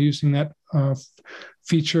hand using that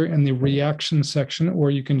feature in the reaction section,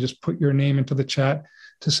 or you can just put your name into the chat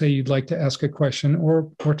to say you'd like to ask a question,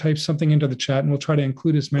 or type something into the chat, and we'll try to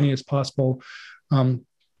include as many as possible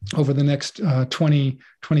over the next 20,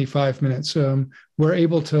 25 minutes. We're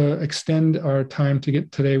able to extend our time to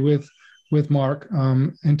get today with Mark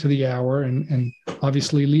into the hour, and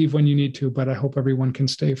obviously leave when you need to, but I hope everyone can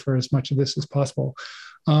stay for as much of this as possible.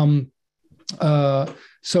 I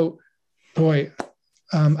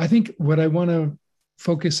think what I want to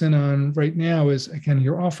focus in on right now is, again,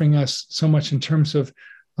 you're offering us so much in terms of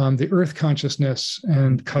the Earth consciousness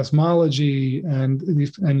and cosmology, and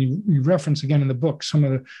you reference again in the book some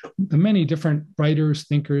of the many different writers,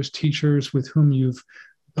 thinkers, teachers with whom you've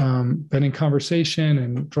been in conversation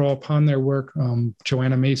and draw upon their work,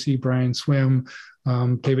 Joanna Macy, Brian Swim,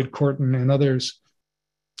 David Corton, and others.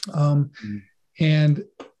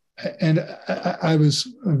 And I was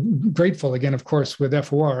grateful again, of course, with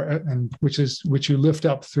FOR, and which you lift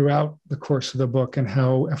up throughout the course of the book, and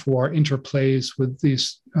how FOR interplays with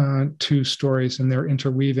these two stories and their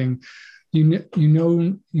interweaving. You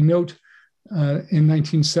note in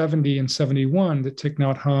 1970 and 71 that Thich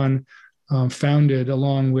Nhat Hanh founded,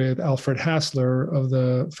 along with Alfred Hassler of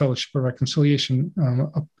the Fellowship of Reconciliation,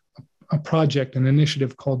 a project, an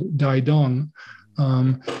initiative called Dai Dong,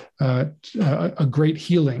 a great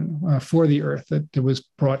healing for the earth that was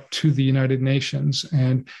brought to the United Nations,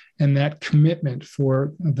 and that commitment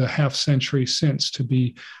for the half century since to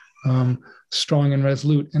be strong and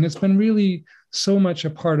resolute. And it's been really so much a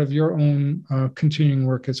part of your own continuing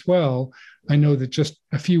work as well. I know that just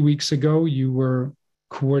a few weeks ago, you were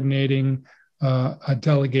coordinating a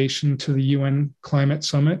delegation to the UN Climate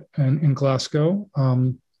Summit in Glasgow.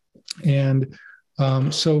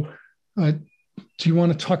 Do you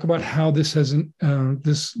want to talk about how this has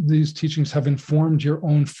these teachings have informed your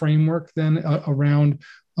own framework then around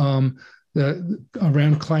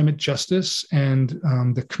around climate justice and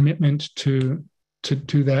the commitment to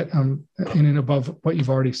that in and above what you've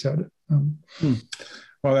already said?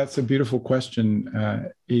 Well, that's a beautiful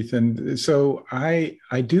question, Ethan. So I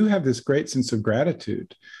do have this great sense of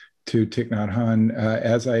gratitude to Thich Nhat Hanh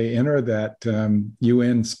as I enter that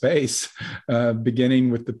UN space,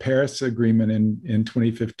 beginning with the Paris Agreement in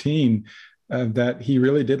 2015, that he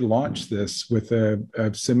really did launch this with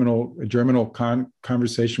a seminal German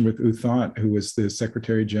conversation with U Thant, who was the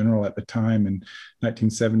Secretary General at the time in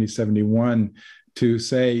 1970-71, to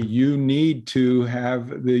say, you need to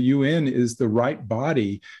have, the UN is the right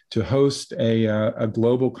body to host a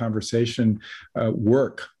global conversation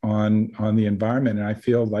work on the environment. And I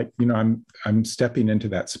feel like, I'm stepping into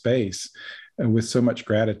that space with so much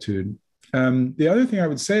gratitude. The other thing I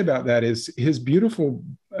would say about that is his beautiful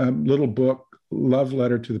little book, Love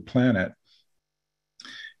Letter to the Planet,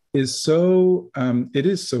 is so, it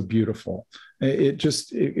is so beautiful.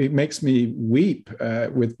 It makes me weep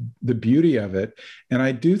with the beauty of it. And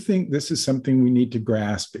I do think this is something we need to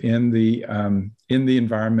grasp in the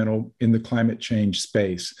environmental, in the climate change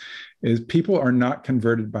space, is people are not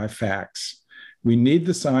converted by facts. We need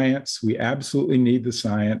the science. We absolutely need the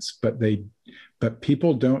science, but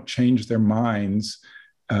people don't change their minds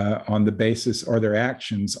on the basis, or their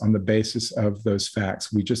actions on the basis of those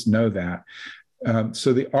facts. We just know that.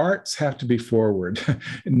 So the arts have to be forward,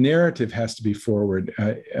 narrative has to be forward,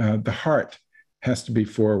 the heart has to be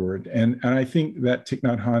forward. And I think that Thich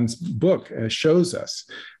Nhat Hanh's book shows us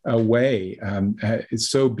a way. It's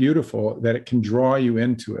so beautiful that it can draw you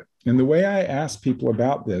into it. And the way I ask people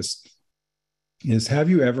about this is, have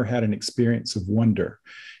you ever had an experience of wonder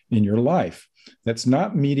in your life that's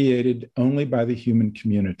not mediated only by the human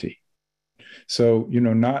community? So,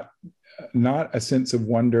 not a sense of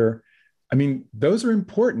wonder. I mean, those are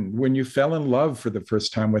important. When you fell in love for the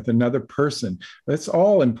first time with another person, that's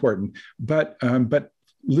all important. But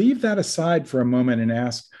leave that aside for a moment and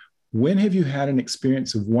ask, when have you had an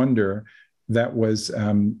experience of wonder that was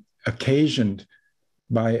occasioned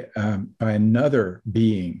by another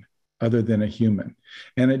being other than a human?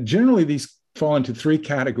 And generally, these fall into three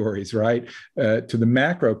categories, right? To the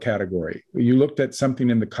macro category, you looked at something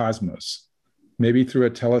in the cosmos, maybe through a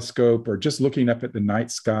telescope, or just looking up at the night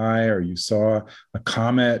sky, or you saw a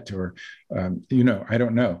comet, or, I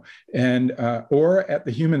don't know. And, or at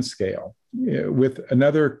the human scale, with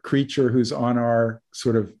another creature who's on our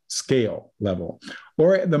sort of scale level,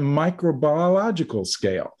 or at the microbiological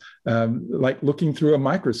scale, like looking through a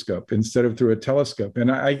microscope instead of through a telescope. And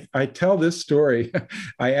I tell this story.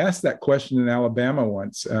 I asked that question in Alabama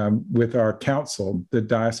once with our council, the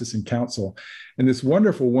diocesan council, and this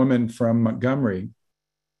wonderful woman from Montgomery,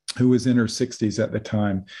 who was in her 60s at the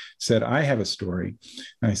time, said, I have a story.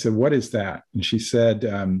 And I said, what is that? And she said,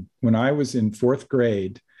 when I was in 4th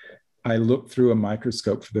grade, I looked through a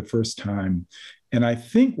microscope for the first time. And I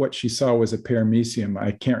think what she saw was a paramecium.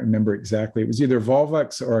 I can't remember exactly. It was either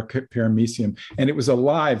Volvox or a paramecium. And it was a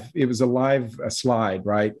live slide,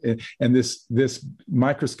 right? And this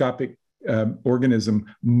microscopic organism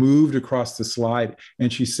moved across the slide.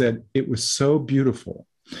 And she said, it was so beautiful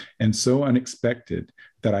and so unexpected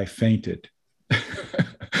that I fainted.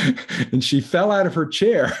 and she fell out of her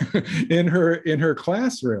chair in her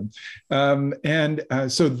classroom.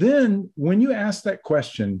 So then when you ask that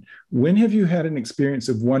question, when have you had an experience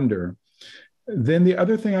of wonder? Then the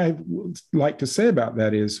other thing I would like to say about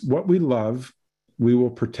that is what we love, we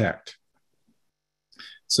will protect.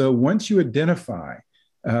 So once you identify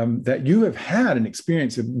that you have had an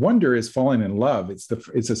experience of wonder is falling in love.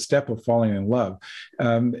 It's a step of falling in love.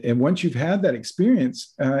 And once you've had that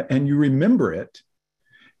experience and you remember it,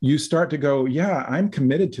 you start to go, yeah, I'm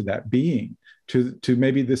committed to that being, to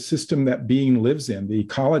maybe the system that being lives in, the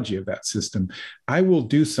ecology of that system. I will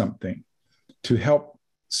do something to help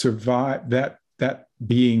survive that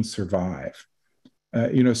being survive.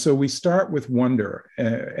 So we start with wonder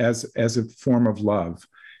as a form of love.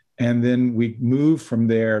 And then we move from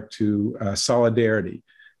there to solidarity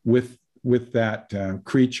with that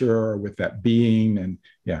creature or with that being. And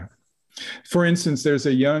yeah, for instance, there's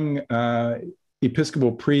a young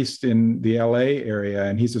Episcopal priest in the LA area,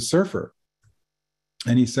 and he's a surfer.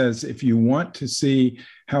 And he says, if you want to see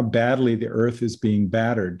how badly the earth is being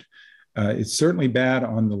battered, it's certainly bad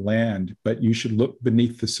on the land, but you should look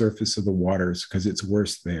beneath the surface of the waters because it's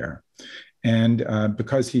worse there. And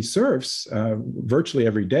because he surfs virtually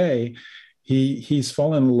every day, he's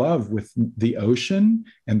fallen in love with the ocean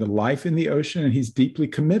and the life in the ocean, and he's deeply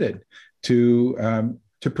committed to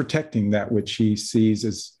protecting that which he sees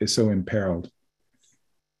as so imperiled.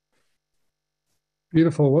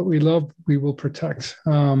 Beautiful. What we love, we will protect.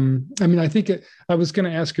 I think I was going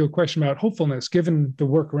to ask you a question about hopefulness, given the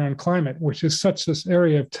work around climate, which is such this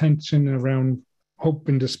area of tension around hope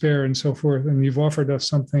and despair and so forth. And you've offered us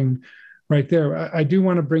something right there. I do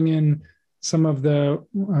want to bring in some of the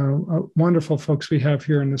wonderful folks we have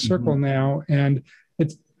here in the circle now. And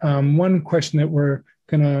it's one question that we're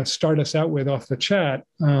going to start us out with off the chat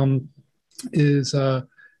is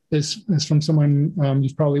from someone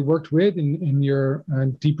you've probably worked with in your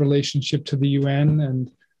deep relationship to the UN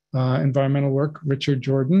and environmental work, Richard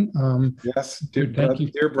Jordan. Yes,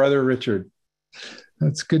 dear brother Richard.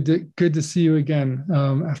 That's good to see you again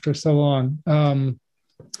after so long.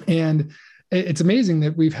 And it's amazing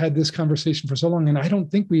that we've had this conversation for so long, and I don't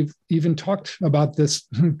think we've even talked about this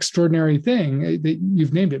extraordinary thing.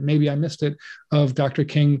 You've named it, maybe I missed it, of Dr.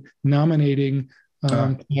 King nominating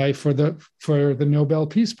for the Nobel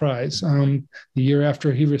Peace Prize the year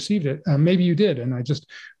after he received it. Maybe you did, and I just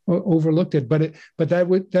overlooked it. But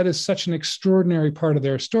that is such an extraordinary part of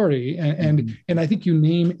their story, and I think you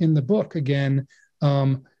name in the book again.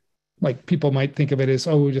 Like people might think of it as,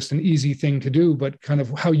 just an easy thing to do, but kind of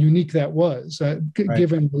how unique that was,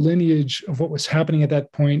 given the lineage of what was happening at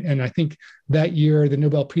that point. And I think that year, the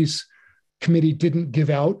Nobel Peace Committee didn't give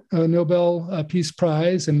out a Nobel Peace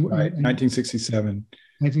Prize. And 1967.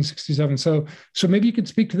 1967. So maybe you could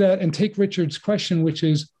speak to that and take Richard's question, which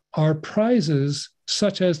is, are prizes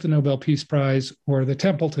such as the Nobel Peace Prize or the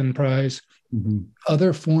Templeton Prize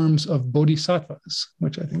other forms of bodhisattvas,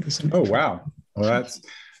 which I think is an wow. Well,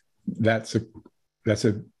 that's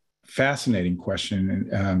a fascinating question,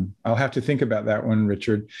 and I'll have to think about that one,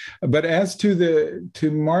 Richard. But as to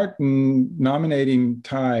Martin nominating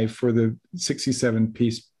Thai for the 67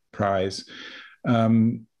 Peace Prize,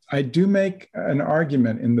 I do make an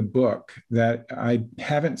argument in the book that I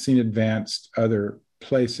haven't seen advanced other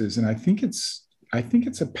places, and I think it's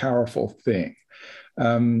a powerful thing.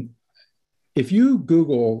 If you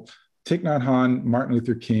Google Thich Nhat Hanh, Martin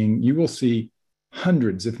Luther King, you will see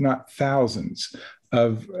hundreds, if not thousands,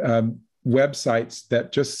 of websites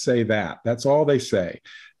that just say that. That's all they say,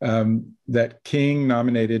 that King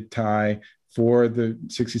nominated Thai for the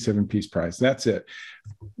 67 Peace Prize. That's it.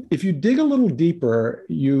 If you dig a little deeper,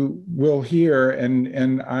 you will hear,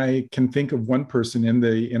 and I can think of one person in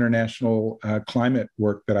the international climate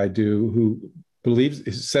work that I do who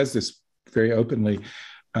says this very openly.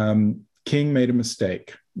 King made a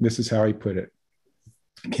mistake. This is how he put it.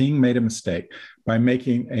 King made a mistake by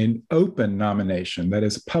making an open nomination, that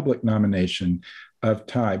is a public nomination of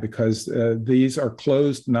Thai, because these are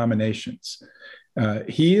closed nominations.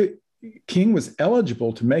 King was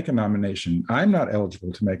eligible to make a nomination. I'm not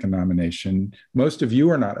eligible to make a nomination. Most of you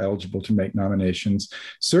are not eligible to make nominations.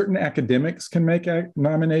 Certain academics can make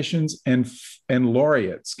nominations, and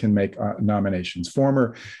laureates can make nominations,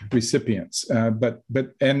 former recipients. But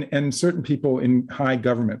certain people in high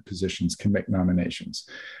government positions can make nominations.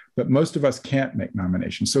 But most of us can't make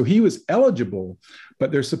nominations. So he was eligible,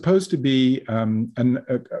 but they're supposed to be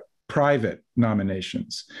private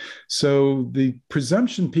nominations. So the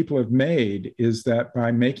presumption people have made is that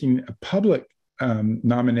by making a public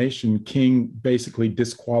nomination, King basically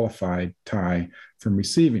disqualified Thai from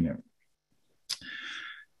receiving it.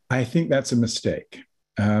 I think that's a mistake.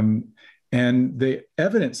 And the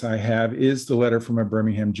evidence I have is the letter from a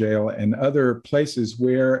Birmingham jail and other places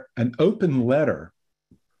where an open letter,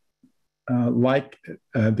 like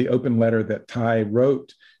the open letter that Thich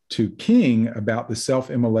wrote to King about the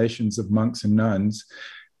self-immolations of monks and nuns,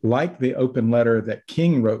 like the open letter that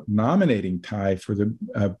King wrote nominating Thich for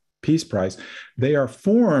the Peace Prize, they are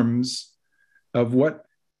forms of what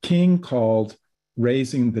King called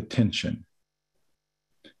raising the tension.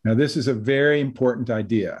 Now, this is a very important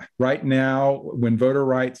idea. Right now, when voter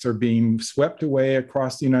rights are being swept away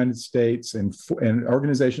across the United States and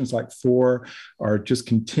organizations like FOR are just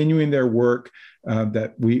continuing their work,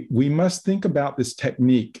 that we must think about this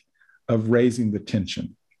technique of raising the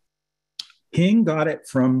tension. King got it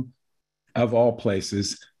from, of all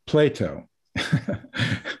places, Plato.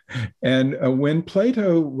 And when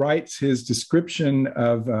Plato writes his description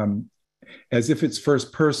of as if it's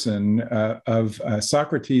first person of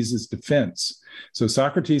Socrates' defense. So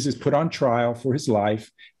Socrates is put on trial for his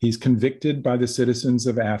life. He's convicted by the citizens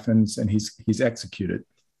of Athens and he's executed.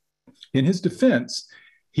 In his defense,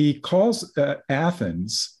 he calls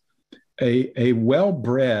Athens a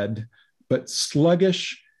well-bred but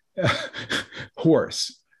sluggish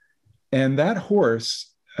horse. And that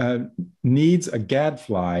horse needs a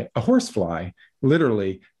gadfly, a horsefly,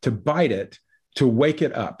 literally, to bite it, to wake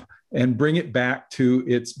it up and bring it back to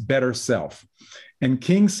its better self. And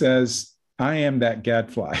King says, I am that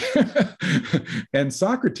gadfly. And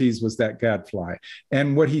Socrates was that gadfly.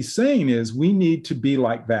 And what he's saying is we need to be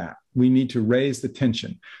like that. We need to raise the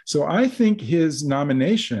tension. So I think his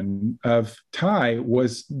nomination of Thich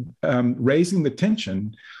was raising the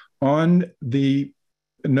tension on the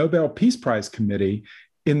Nobel Peace Prize Committee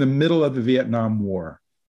in the middle of the Vietnam War.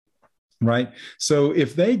 Right. So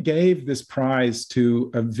if they gave this prize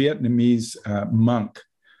to a Vietnamese monk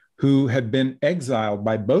who had been exiled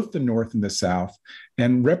by both the North and the South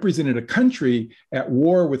and represented a country at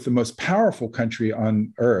war with the most powerful country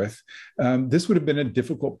on earth, this would have been a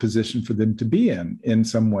difficult position for them to be in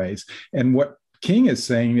some ways. And what King is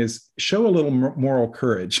saying is show a little moral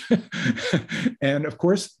courage. And of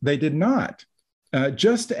course, they did not.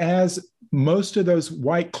 Just as most of those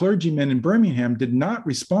white clergymen in Birmingham did not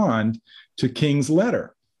respond to King's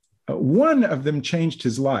letter. One of them changed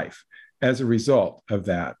his life as a result of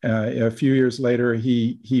that. A few years later,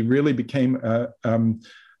 he really became a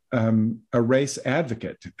race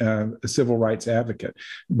advocate, a civil rights advocate.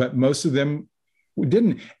 But most of them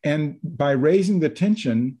didn't. And by raising the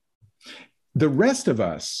tension, the rest of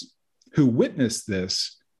us who witnessed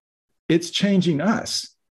this, it's changing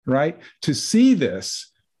us, right? To see this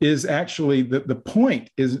is actually the point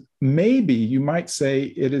is maybe you might say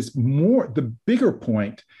it is more, the bigger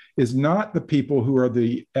point is not the people who are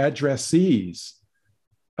the addressees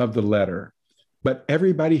of the letter, but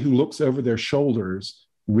everybody who looks over their shoulders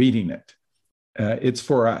reading it. It's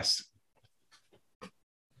for us.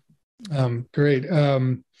 Great.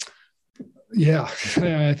 Yeah,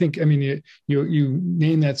 I think, I mean, you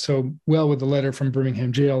name that so well with the letter from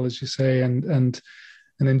Birmingham jail, as you say, and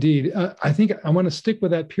indeed, I think I want to stick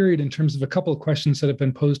with that period in terms of a couple of questions that have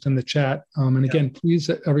been posed in the chat. And again,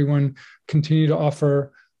 please, everyone, continue to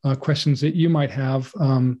offer questions that you might have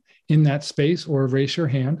in that space or raise your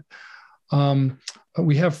hand.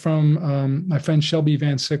 We have from my friend Shelby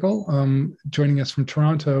Van Sickle, joining us from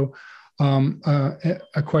Toronto,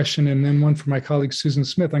 a question, and then one from my colleague Susan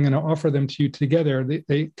Smith. I'm going to offer them to you together.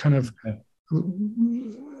 They kind of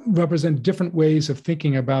represent different ways of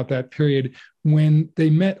thinking about that period when they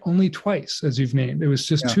met only twice, as you've named. It was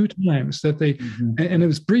just two times that they, and it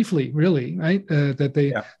was briefly, really, right? That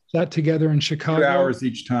they sat together in Chicago. 2 hours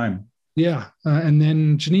each time. Yeah, and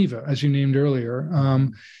then Geneva, as you named earlier.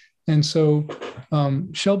 And so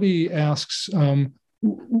Shelby asks, and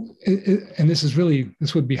this is really,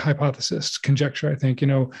 this would be hypothesis, conjecture, I think,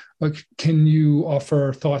 can you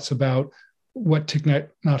offer thoughts about what Thich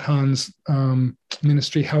Nhat Hanh's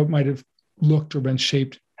ministry, how it might have looked or been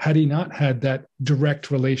shaped had he not had that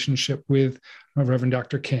direct relationship with Reverend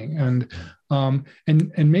Dr. King? And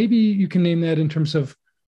maybe you can name that in terms of,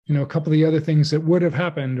 a couple of the other things that would have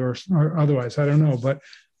happened or otherwise, I don't know. But,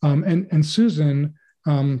 and Susan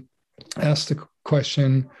asked the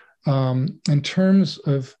question in terms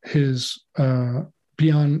of his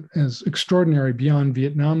extraordinary Beyond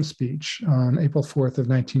Vietnam speech on April 4th of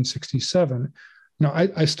 1967. Now,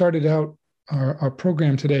 I started out our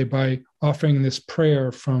program today by offering this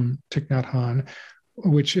prayer from Thich Nhat Hanh,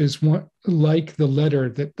 which is like the letter,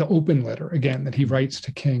 the open letter, again, that he writes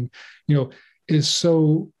to King,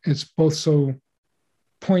 it's both so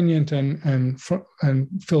poignant and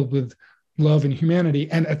filled with love and humanity,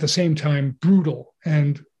 and at the same time brutal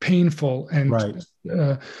and painful and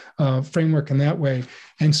framework in that way.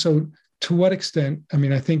 And so, to what extent? I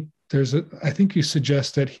mean, I think you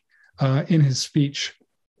suggest that in his speech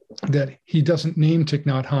that he doesn't name Thich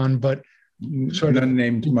Nhat Hanh, but sort of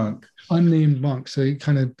unnamed monk. So he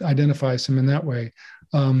kind of identifies him in that way.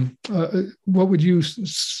 What would you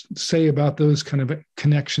say about those kind of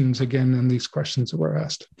connections again in these questions that were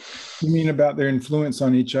asked? You mean about their influence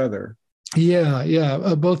on each other?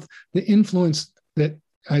 Yeah. Both the influence that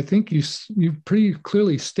I think you pretty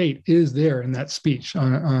clearly state is there in that speech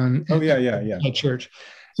on church.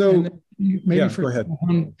 So maybe for go ahead.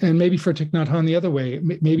 And maybe for Thich Nhat Hanh the other way.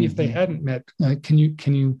 Maybe if they hadn't met, can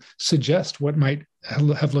you suggest what might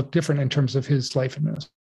have looked different in terms of his life and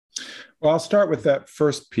ministry? Well, I'll start with that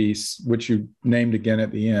first piece, which you named again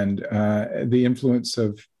at the end, the influence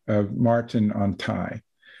of Martin on Thich.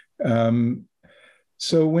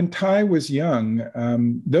 So when Thich was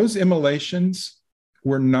young, those immolations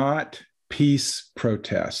were not peace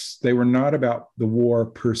protests. They were not about the war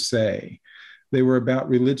per se. They were about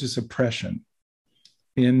religious oppression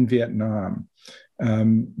in Vietnam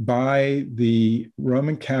by the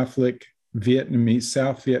Roman Catholic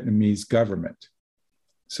South Vietnamese government.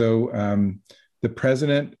 So the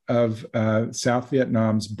president of South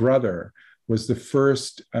Vietnam's brother was the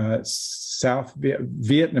first South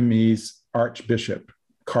Vietnamese archbishop,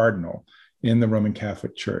 cardinal in the Roman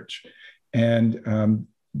Catholic Church. And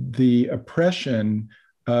the oppression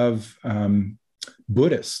of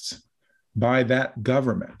Buddhists by that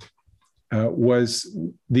government was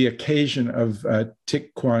the occasion of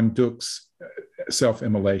Thich Quang Duc's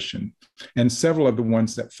self-immolation and several of the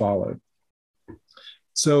ones that followed.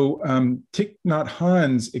 So Thich Nhat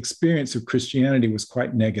Hanh's experience of Christianity was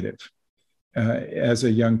quite negative as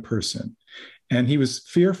a young person. And he was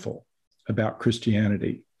fearful about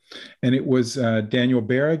Christianity. And it was Daniel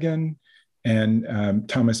Berrigan and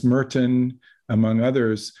Thomas Merton, among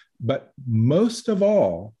others, but most of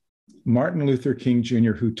all, Martin Luther King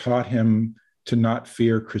Jr., who taught him to not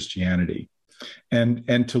fear Christianity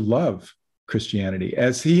and to love Christianity.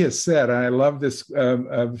 As he has said, I love this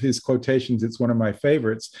of his quotations, it's one of my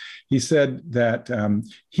favorites. He said that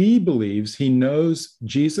he believes he knows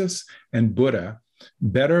Jesus and Buddha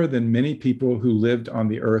better than many people who lived on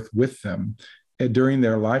the earth with them during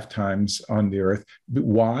their lifetimes on the earth.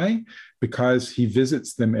 Why? Because he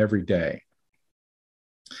visits them every day.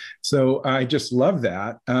 So I just love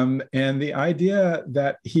that. And the idea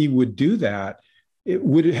that he would do that, it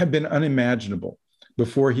would have been unimaginable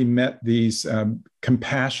before he met these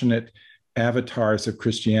compassionate avatars of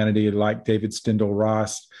Christianity like David Stindl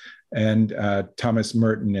Ross and Thomas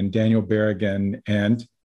Merton and Daniel Berrigan and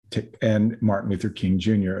Martin Luther King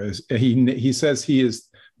Jr. He says he is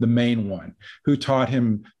the main one who taught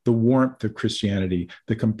him the warmth of Christianity,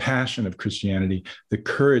 the compassion of Christianity, the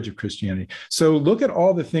courage of Christianity. So look at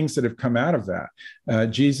all the things that have come out of that.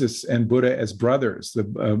 Jesus and Buddha as brothers,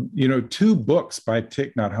 2 books by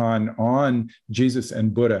Thich Nhat Hanh on Jesus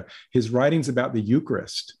and Buddha, his writings about the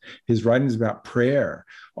Eucharist, his writings about prayer.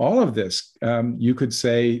 All of this, you could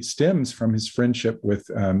say, stems from his friendship with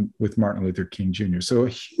Martin Luther King Jr. So a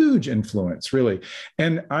huge influence, really.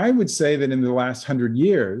 And I would say that in the last 100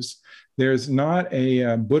 years, there's not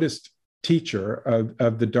a Buddhist teacher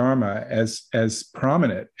of the Dharma as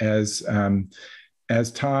prominent as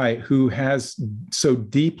Thich, who has so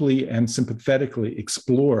deeply and sympathetically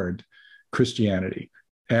explored Christianity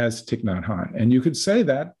as Thich Nhat Hanh. And you could say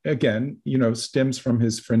that, again, stems from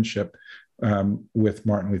his friendship with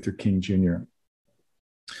Martin Luther King Jr.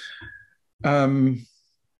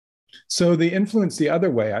 So the influence the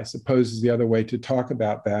other way, I suppose, is the other way to talk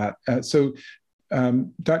about that.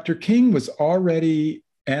 Dr. King was already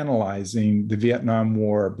analyzing the Vietnam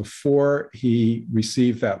War before he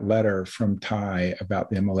received that letter from Thich about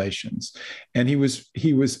the immolations. And he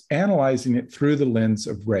was analyzing it through the lens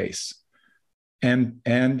of race and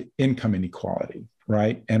income inequality,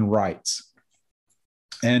 right? And rights.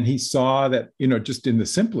 And he saw that, just in the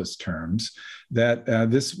simplest terms, that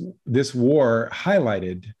this war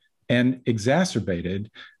highlighted and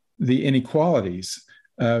exacerbated the inequalities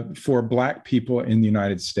for Black people in the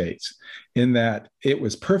United States, in that it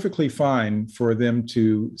was perfectly fine for them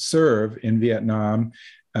to serve in Vietnam,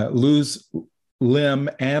 lose limb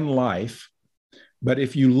and life. But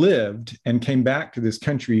if you lived and came back to this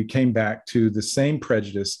country, you came back to the same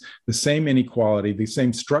prejudice, the same inequality, the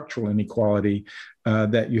same structural inequality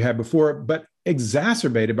that you had before, but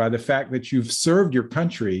exacerbated by the fact that you've served your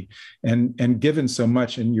country and given so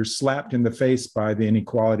much, and you're slapped in the face by the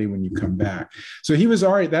inequality when you come back. So he was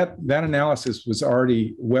already, that analysis was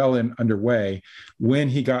already well underway when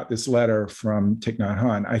he got this letter from Thich Nhat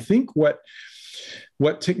Hanh. I think what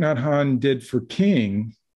Thich Nhat Hanh did for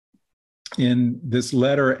King in this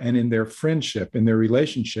letter and in their friendship, in their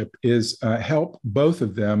relationship, is help both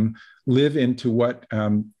of them live into what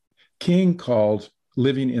King called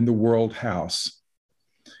living in the world house,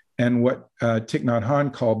 and what Thich Nhat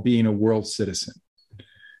Hanh called being a world citizen.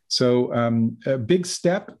 So a big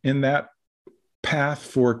step in that path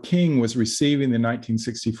for King was receiving the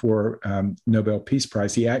 1964 Nobel Peace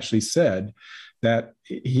Prize. He actually said that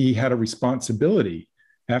he had a responsibility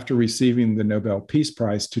after receiving the Nobel Peace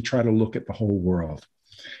Prize to try to look at the whole world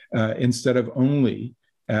instead of only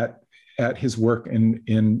at his work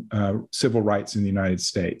in civil rights in the United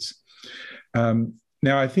States.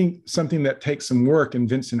 Now, I think something that takes some work, and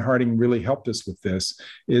Vincent Harding really helped us with this,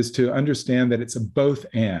 is to understand that it's a both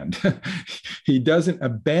and. He doesn't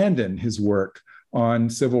abandon his work on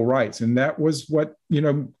civil rights. And that was what,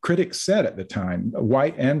 critics said at the time,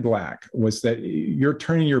 white and black, was that you're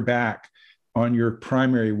turning your back on your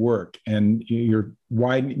primary work and you're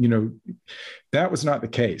wide, that was not the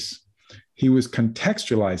case. He was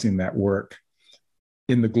contextualizing that work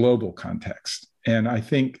in the global context. And I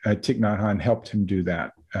think Thich Nhat Hanh helped him do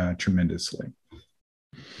that tremendously.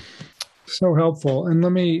 So helpful. And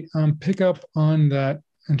let me pick up on that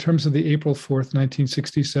in terms of the April 4th,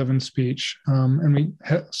 1967 speech. And we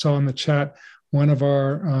saw in the chat, one of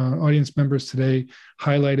our audience members today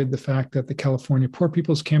highlighted the fact that the California Poor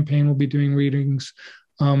People's Campaign will be doing readings.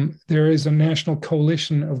 There is a national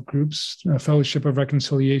coalition of groups, Fellowship of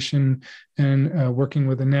Reconciliation, and working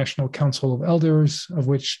with the National Council of Elders, of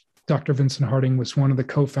which Dr. Vincent Harding was one of the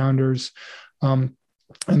co-founders, and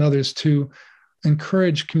others, to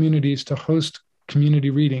encourage communities to host community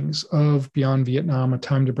readings of Beyond Vietnam, A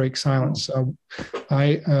Time to Break Silence.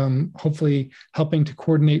 I am hopefully helping to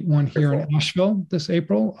coordinate one here in Asheville this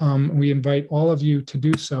April. We invite all of you to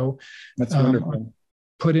do so. That's wonderful.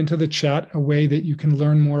 Put into the chat a way that you can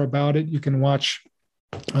learn more about it. You can watch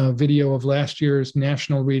a video of last year's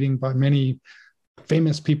national reading by many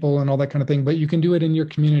famous people and all that kind of thing, but you can do it in your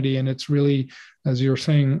community. And it's really, as you're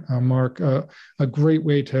saying, Mark, a great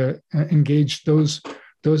way to engage those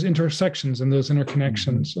intersections and those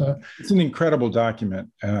interconnections. It's an incredible document.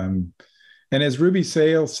 And as Ruby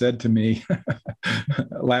Sales said to me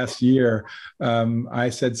last year,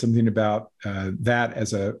 I said something about that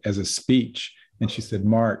as a speech. And she said,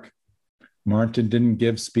 Mark, Martin didn't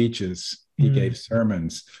give speeches. He gave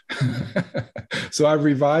sermons. So I've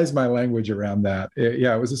revised my language around that.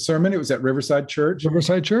 It was a sermon. It was at Riverside Church.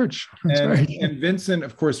 Riverside Church. That's right. And Vincent,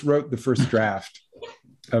 of course, wrote the first draft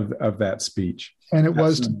of that speech. And it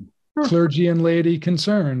was clergy and laity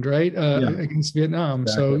concerned, right, against Vietnam.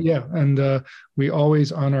 Exactly. So, and we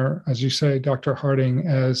always honor, as you say, Dr. Harding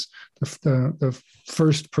as the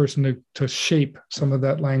first person to shape some of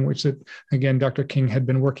that language that, again, Dr. King had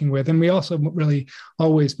been working with. And we also really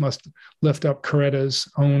always must lift up Coretta's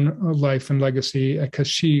own life and legacy, because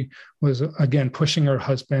she was, again, pushing her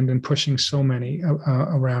husband and pushing so many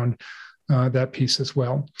around that piece as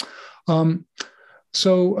well.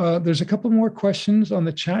 So there's a couple more questions on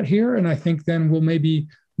the chat here, and I think then we'll maybe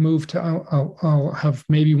move to, I'll have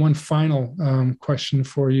maybe one final question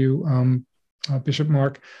for you, Bishop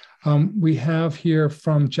Mark. We have here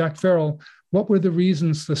from Jack Farrell, what were the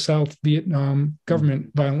reasons the South Vietnam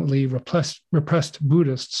government violently repressed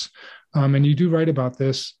Buddhists? And you do write about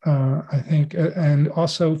this, I think, and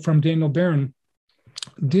also from Daniel Barron,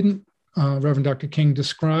 didn't Reverend Dr. King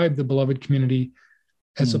describe the beloved community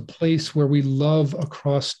as a place where we love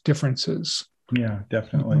across differences? Yeah,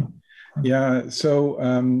 definitely. Yeah, so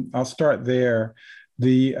I'll start there.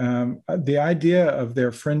 The idea of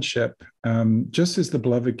their friendship, just as the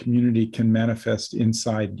beloved community can manifest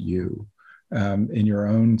inside you, in your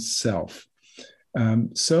own self,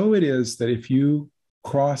 so it is that if you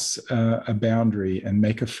cross a boundary and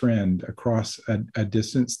make a friend across a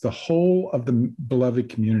distance, the whole of the beloved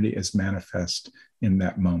community is manifest in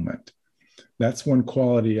that moment. That's one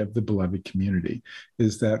quality of the beloved community,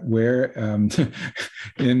 is that where,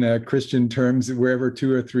 in Christian terms, wherever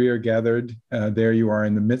two or three are gathered, there you are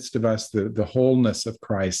in the midst of us. The wholeness of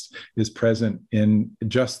Christ is present in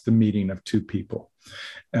just the meeting of two people.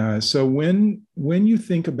 So when you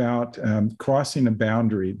think about crossing a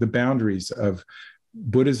boundary, the boundaries of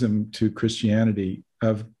Buddhism to Christianity,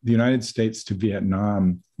 of the United States to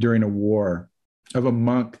Vietnam during a war, of a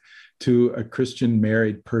monk to a Christian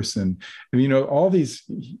married person, all these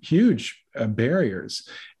huge barriers.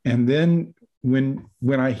 And then when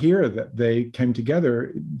I hear that they came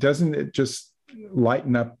together, doesn't it just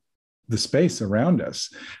lighten up the space around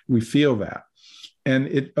us? We feel that. And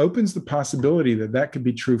it opens the possibility that that could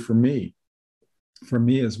be true for me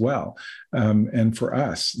as well, and for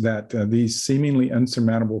us, that these seemingly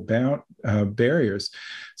unsurmountable barriers.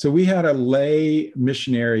 So we had a lay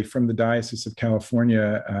missionary from the Diocese of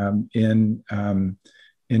California in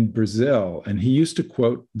Brazil, and he used to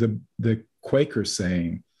quote the Quaker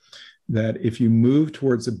saying that if you move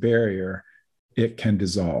towards a barrier, it can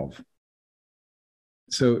dissolve.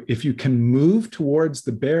 So if you can move towards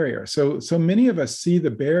the barrier, so many of us see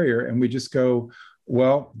the barrier and we just go,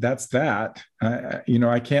 well, that's that.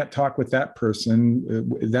 I can't talk with that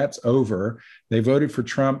person. That's over. They voted for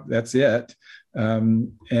Trump. That's it. Our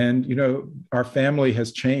family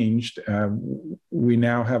has changed. We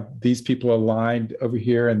now have these people aligned over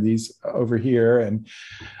here and these over here.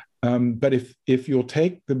 But if you'll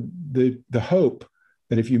take the hope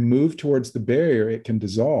that if you move towards the barrier, it can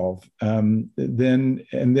dissolve, then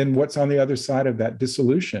what's on the other side of that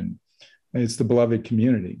dissolution? It's the beloved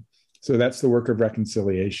community. So that's the work of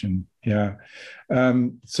reconciliation. Yeah.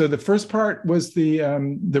 So the first part was the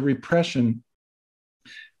repression.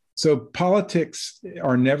 So politics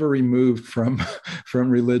are never removed from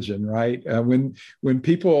religion, right? When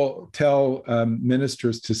people tell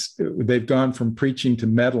ministers they've gone from preaching to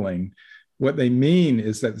meddling, what they mean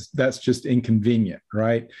is that that's just inconvenient,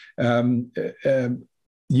 right?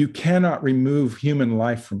 You cannot remove human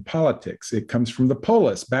life from politics. It comes from the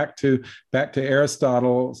polis, back to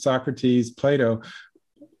Aristotle, Socrates, Plato.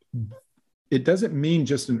 It doesn't mean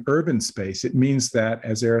just an urban space. It means that,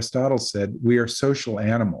 as Aristotle said, we are social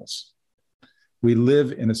animals. We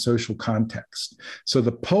live in a social context. So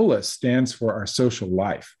the polis stands for our social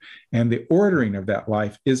life, and the ordering of that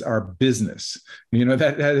life is our business.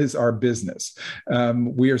 That is our business.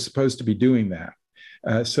 We are supposed to be doing that.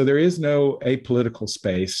 So there is no apolitical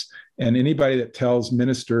space, and anybody that tells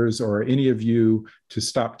ministers or any of you to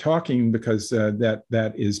stop talking because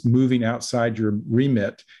that is moving outside your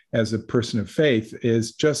remit as a person of faith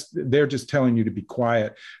they're just telling you to be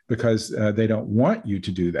quiet because they don't want you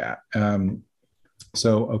to do that.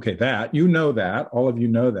 Okay, that all of you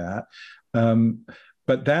know that.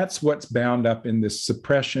 But that's what's bound up in this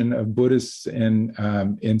suppression of Buddhists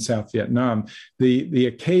in South Vietnam. The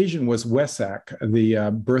occasion was Wesak, the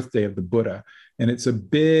birthday of the Buddha. And it's a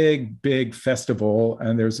big, big festival.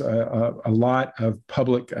 And there's a lot of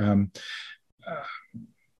public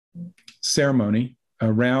ceremony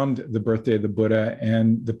around the birthday of the Buddha.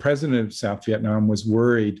 And the president of South Vietnam was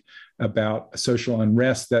worried about social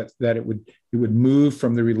unrest, that it would move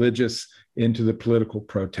from the religious into the political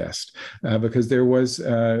protest, because there was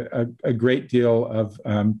a great deal of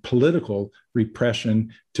political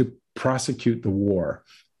repression to prosecute the war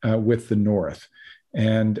with the North.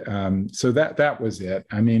 And so that was it.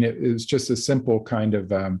 I mean, it was just a simple kind of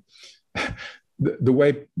the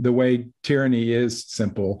way tyranny is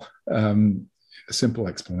simple, simple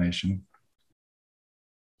explanation.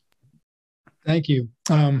 Thank you.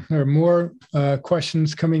 There are more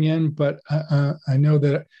questions coming in, but I know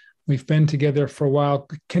that we've been together for a while.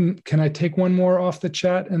 Can I take one more off the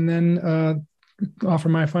chat and then offer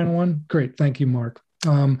my final one? Great. Thank you, Mark.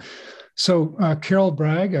 So Carol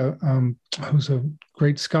Bragg, who's a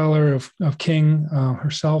great scholar of King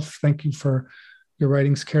herself, thank you for your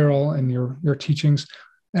writings, Carol, and your teachings,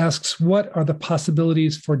 asks, what are the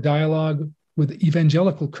possibilities for dialogue with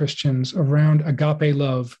evangelical Christians around agape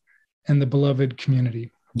love and the beloved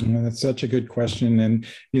community? That's such a good question. And,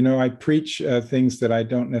 I preach things that I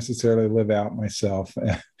don't necessarily live out myself.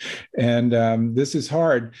 And this is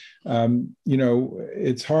hard.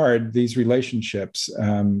 It's hard, these relationships.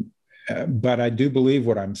 But I do believe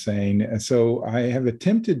what I'm saying. And so I have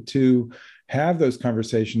attempted to have those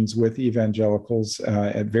conversations with evangelicals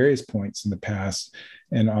at various points in the past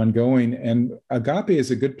and ongoing. And agape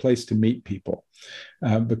is a good place to meet people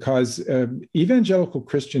because evangelical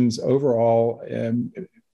Christians overall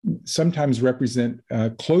sometimes represent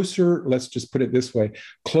closer, let's just put it this way,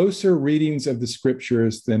 closer readings of the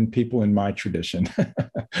scriptures than people in my tradition.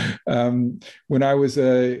 When I was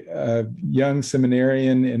a young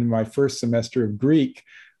seminarian in my first semester of Greek,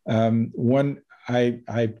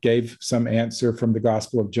 I gave some answer from the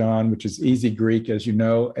Gospel of John, which is easy Greek, as you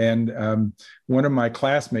know, and one of my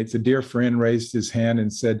classmates, a dear friend, raised his hand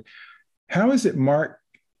and said, "How is it Mark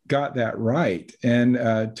got that right?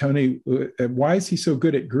 And Tony, why is he so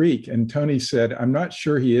good at Greek?" And Tony said, "I'm not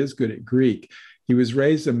sure he is good at Greek. He was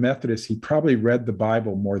raised a Methodist. He probably read the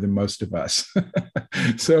Bible more than most of us."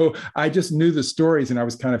 So I just knew the stories and I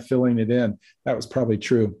was kind of filling it in. That was probably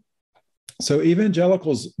true. So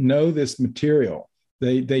evangelicals know this material.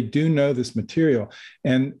 They do know this material.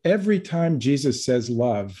 And every time Jesus says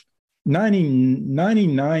love,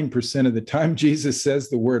 99% of the time Jesus says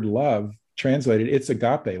the word love, translated, it's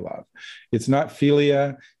agape love. It's not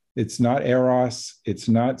philia, it's not eros, it's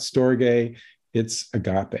not storge, it's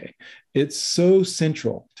agape. It's so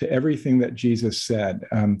central to everything that Jesus said.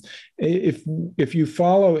 If you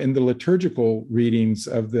follow in the liturgical readings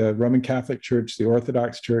of the Roman Catholic Church, the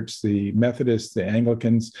Orthodox Church, the Methodists, the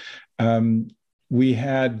Anglicans, we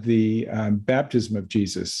had the baptism of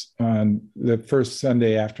Jesus on the first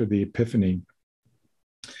Sunday after the Epiphany.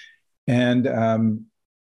 And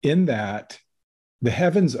in that, the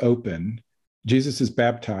heavens open, Jesus is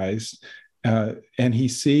baptized, and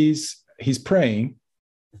he's praying.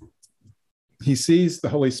 He sees the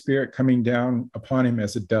Holy Spirit coming down upon him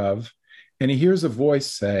as a dove, and he hears a voice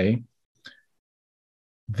say,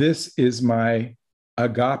 "This is my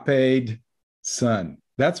agape son."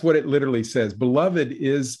 That's what it literally says. Beloved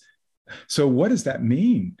is. So what does that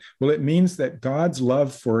mean? Well, it means that God's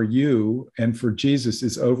love for you and for Jesus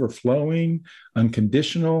is overflowing,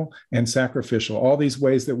 unconditional, and sacrificial. All these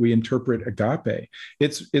ways that we interpret agape.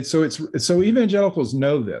 So evangelicals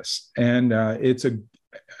know this, and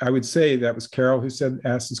I would say that was Carol who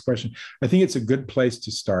asked this question. I think it's a good place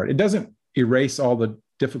to start. It doesn't erase all the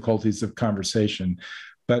difficulties of conversation,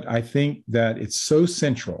 but I think that it's so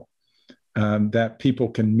central that people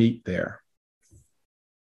can meet there.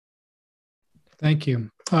 Thank you.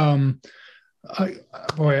 I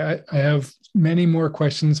have many more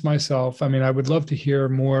questions myself. I mean, I would love to hear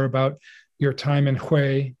more about your time in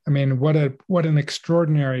Hue. I mean, what an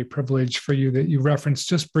extraordinary privilege for you that you referenced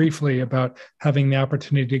just briefly about having the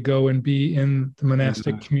opportunity to go and be in the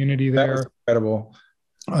monastic community there. That was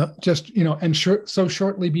incredible. So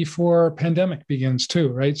shortly before pandemic begins too,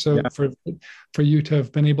 right? So yeah. For you to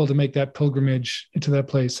have been able to make that pilgrimage into that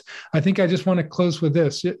place, I think I just want to close with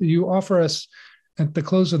this. You offer us at the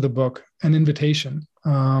close of the book an invitation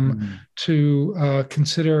to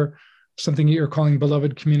consider something you're calling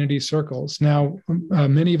beloved community circles. Now,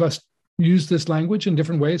 many of us use this language in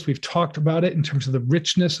different ways. We've talked about it in terms of the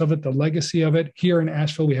richness of it, the legacy of it. Here in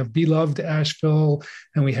Asheville, we have Beloved Asheville,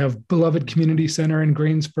 and we have Beloved Community Center in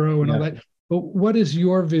Greensboro and all that. But what is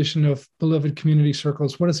your vision of beloved community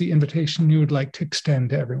circles? What is the invitation you would like to extend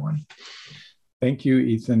to everyone? Thank you,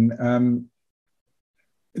 Ethan.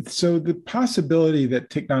 So the possibility that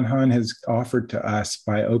Thich Nhat Hanh has offered to us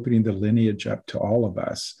by opening the lineage up to all of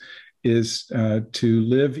us is to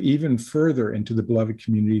live even further into the beloved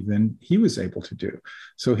community than he was able to do.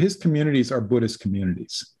 So his communities are Buddhist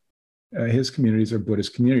communities. When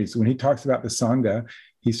he talks about the Sangha,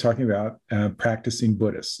 he's talking about practicing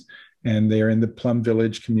Buddhists, and they are in the Plum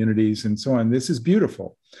Village communities and so on. This is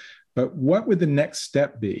beautiful. But what would the next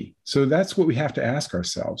step be? So that's what we have to ask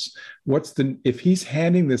ourselves. If he's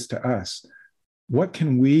handing this to us, what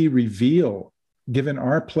can we reveal, given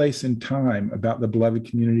our place in time, about the beloved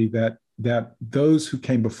community that those who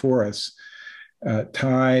came before us,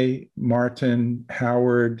 Ty, Martin,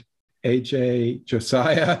 Howard, AJ,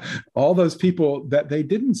 Josiah, all those people that they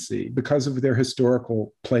didn't see because of their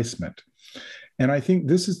historical placement. And I think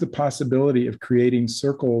this is the possibility of creating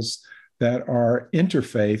circles that are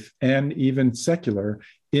interfaith and even secular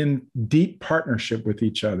in deep partnership with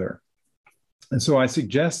each other. And so I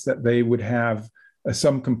suggest that they would have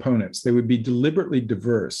some components. They would be deliberately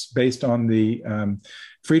diverse based on the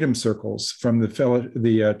freedom circles from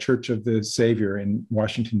the Church of the Savior in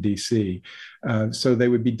Washington, D.C. So they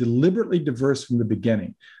would be deliberately diverse from the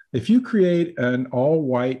beginning. If you create an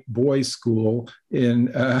all-white boys' school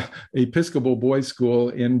in Episcopal boys' school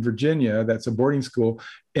in Virginia, that's a boarding school,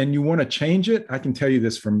 and you want to change it, I can tell you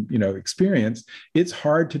this from experience, it's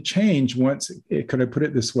hard to change once, could I put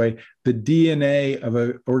it this way, the DNA of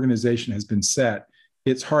an organization has been set.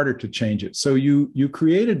 It's harder to change it. So you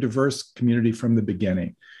create a diverse community from the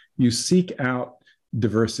beginning. You seek out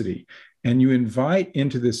diversity, and you invite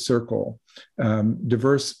into this circle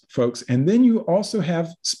diverse folks. And then you also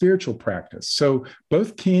have spiritual practice. So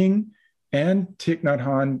both King and Thich Nhat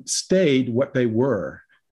Hanh stayed what they were,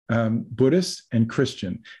 Buddhist and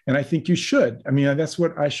Christian. And I think you should. I mean, that's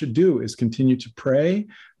what I should do, is continue to pray.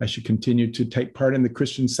 I should continue to take part in the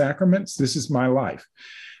Christian sacraments. This is my life.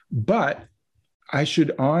 But I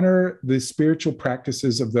should honor the spiritual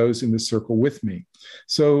practices of those in the circle with me.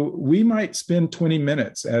 So we might spend 20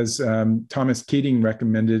 minutes, as Thomas Keating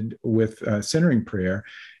recommended with centering prayer,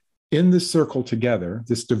 in the circle together,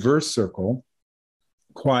 this diverse circle,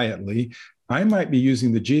 quietly. I might be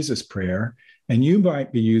using the Jesus prayer, and you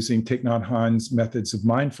might be using Thich Nhat Hanh's methods of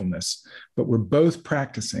mindfulness, but we're both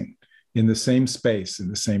practicing. in the same space, in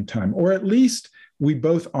the same time, or at least we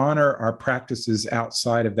both honor our practices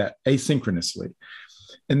outside of that asynchronously.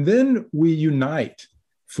 And then we unite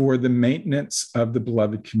for the maintenance of the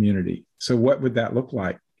beloved community. So what would that look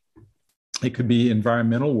like? It could be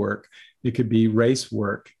environmental work. It could be race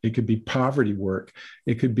work. It could be poverty work.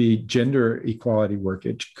 It could be gender equality work.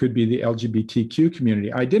 It could be the LGBTQ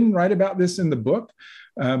community. I didn't write about this in the book,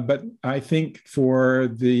 but I think for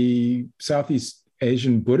the Southeast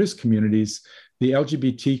Asian Buddhist communities, the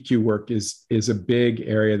LGBTQ work is a big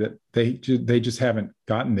area that they just haven't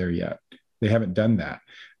gotten there yet. They haven't done that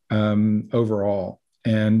overall.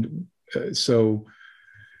 And so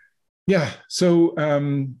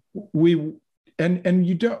we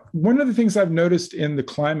you don't. One of the things I've noticed in the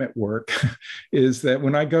climate work is that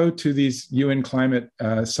when I go to these UN climate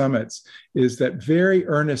summits, is that very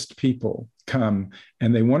earnest people come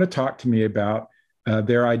and they want to talk to me about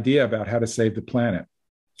their idea about how to save the planet.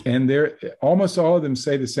 And they're almost all of them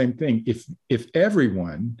say the same thing. If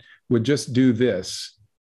everyone would just do this,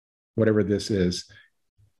 whatever this is,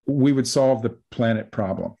 we would solve the planet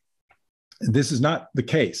problem. This is not the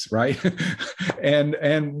case, right? and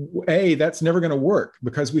that's never going to work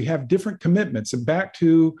because we have different commitments. And back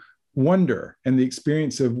to wonder and the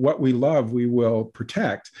experience of what we love, we will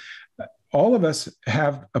protect. All of us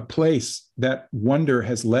have a place that wonder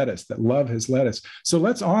has led us, that love has led us. So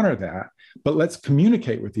let's honor that, but let's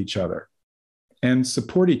communicate with each other and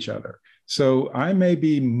support each other. So I may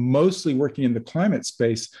be mostly working in the climate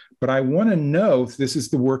space, but I want to know if this is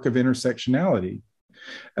the work of intersectionality.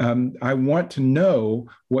 I want to know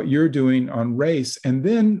what you're doing on race, and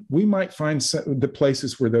then we might find the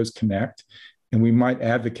places where those connect, and we might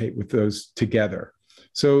advocate with those together.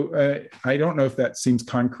 So I don't know if that seems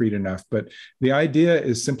concrete enough, but the idea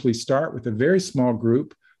is simply start with a very small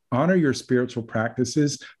group, honor your spiritual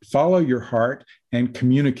practices, follow your heart, and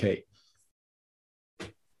communicate.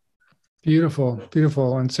 Beautiful,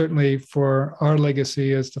 beautiful. And certainly for our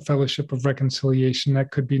legacy as the Fellowship of Reconciliation,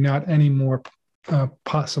 that could be not any more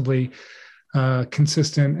possibly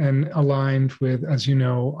consistent and aligned with, as you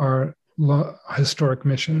know, our historic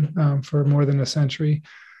mission for more than a century.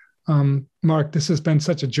 Marc, this has been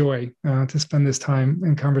such a joy to spend this time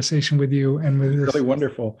in conversation with you and with this really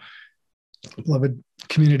wonderful beloved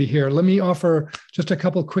community here. Let me offer just a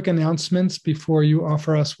couple quick announcements before you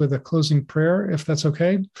offer us with a closing prayer, if that's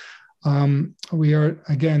okay. We are,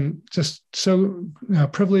 again, just so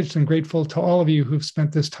privileged and grateful to all of you who've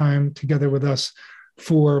spent this time together with us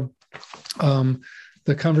for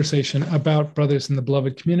the conversation about Brothers in the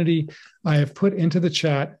Beloved Community. I have put into the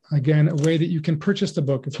chat, again, a way that you can purchase the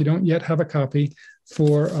book if you don't yet have a copy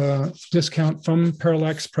for a discount from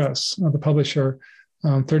Parallax Press, the publisher,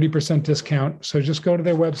 30% discount. So just go to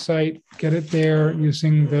their website, get it there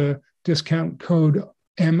using the discount code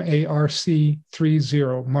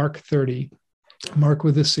MARC30, Marc 30, Marc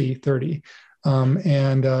with a C, 30,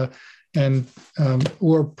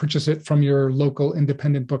 or purchase it from your local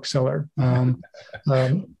independent bookseller. And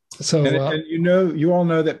you all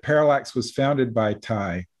know that Parallax was founded by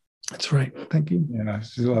Thai. That's right. Thank you. Yeah,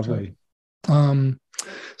 she's lovely. So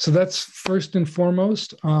that's first and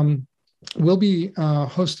foremost. We'll be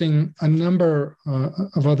hosting a number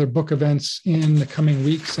of other book events in the coming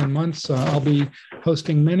weeks and months. I'll be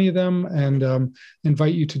hosting many of them and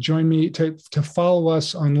invite you to join me, to follow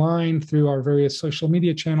us online through our various social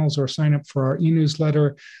media channels or sign up for our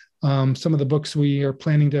e-newsletter. Some of the books we are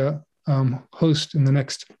planning to host in the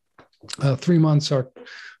next 3 months are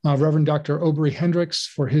Reverend Dr. Aubrey Hendricks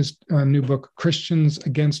for his new book, Christians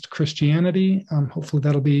Against Christianity. Hopefully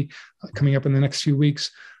that'll be coming up in the next few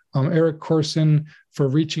weeks. Eric Corson for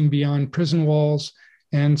Reaching Beyond Prison Walls,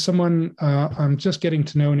 and someone I'm just getting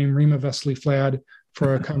to know named Rima Vesely-Flad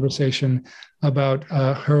for a conversation about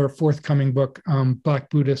her forthcoming book, Black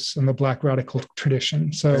Buddhists and the Black Radical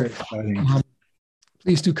Tradition. So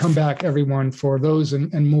please do come back, everyone, for those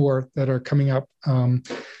and more that are coming up.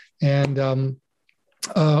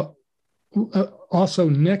 Also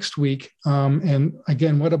next week, and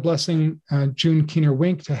again, what a blessing, June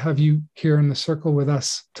Keener-Wink, to have you here in the circle with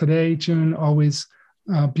us today. June, always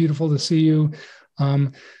beautiful to see you.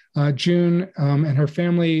 June and her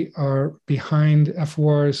family are behind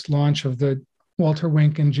FOR's launch of the Walter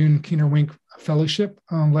Wink and June Keener-Wink Fellowship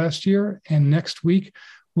last year, and next week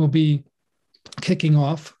we'll be kicking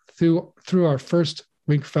off through our first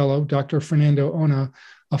Wink Fellow, Dr. Fernando Ona,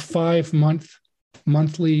 a 5-month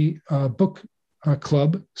monthly book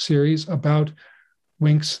club series about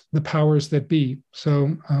Wink's The Powers That Be.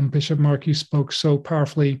 So Bishop Marc, you spoke so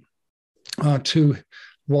powerfully to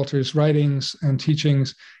Walter's writings and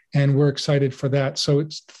teachings, and we're excited for that. So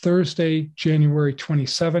it's Thursday, January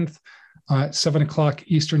 27th 7 o'clock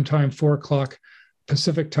Eastern time, 4 o'clock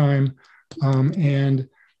Pacific time. And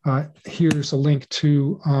here's a link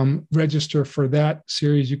to register for that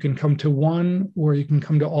series. You can come to one or you can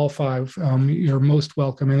come to all 5. You're most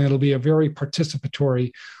welcome. And it'll be a very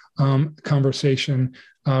participatory conversation,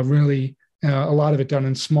 really a lot of it done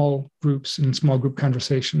in small groups and small group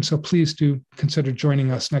conversation. So please do consider joining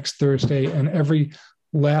us next Thursday and every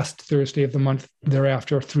last Thursday of the month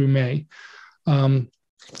thereafter through May.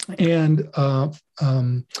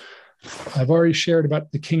 I've already shared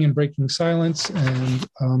about the King and Breaking Silence. And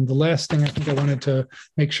the last thing I think I wanted to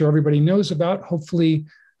make sure everybody knows about, hopefully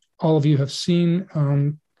all of you have seen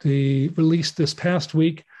the release this past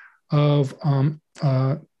week of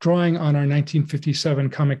drawing on our 1957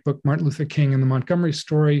 comic book, Martin Luther King and the Montgomery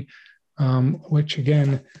Story, which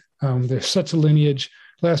again, there's such a lineage.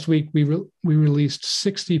 Last week, we released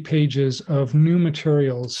 60 pages of new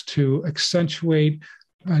materials to accentuate,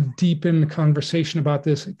 deepen the conversation about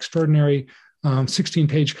this extraordinary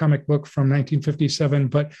 16-page comic book from 1957,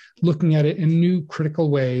 but looking at it in new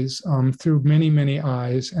critical ways through many, many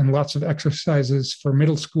eyes, and lots of exercises for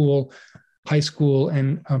middle school, high school,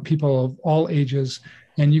 and people of all ages.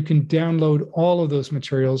 And you can download all of those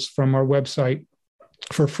materials from our website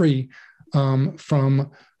for free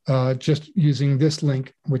from just using this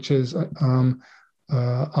link, which is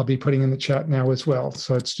I'll be putting in the chat now as well.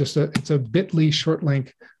 So it's a bit.ly short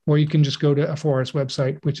link, or you can just go to FOR's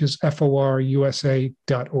website, which is forusa.org,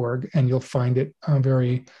 and you'll find it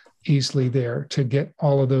very easily there to get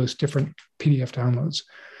all of those different PDF downloads.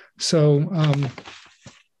 So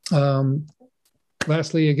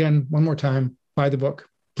lastly, again, one more time, buy the book.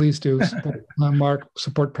 Please do support Marc,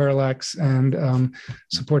 support Parallax, and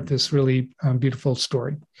support this really beautiful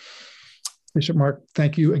story. Bishop Marc,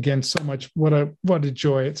 thank you again so much. What a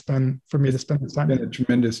joy it's been for me to spend this time. It's been a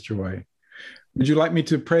tremendous joy. Would you like me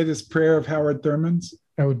to pray this prayer of Howard Thurman's?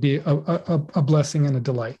 That would be a blessing and a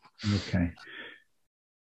delight. Okay.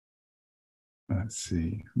 Let's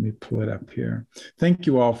see. Let me pull it up here. Thank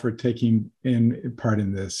you all for taking part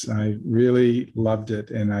in this. I really loved it,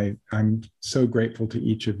 and I'm so grateful to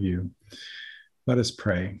each of you. Let us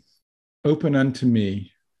pray. Open unto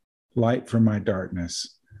me light for my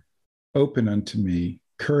darkness. Open unto me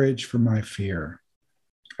courage for my fear.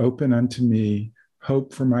 Open unto me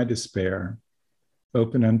hope for my despair.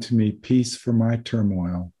 Open unto me peace for my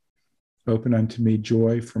turmoil. Open unto me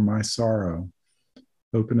joy for my sorrow.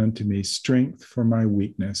 Open unto me strength for my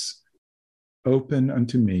weakness. Open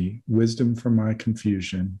unto me wisdom for my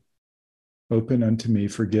confusion. Open unto me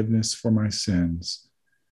forgiveness for my sins.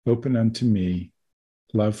 Open unto me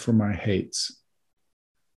love for my hates.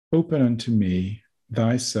 Open unto me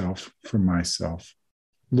thyself for myself.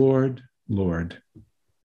 Lord, Lord,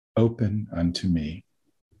 open unto me.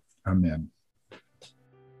 Amen.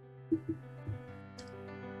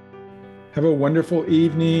 Have a wonderful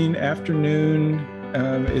evening, afternoon.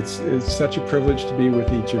 It's such a privilege to be with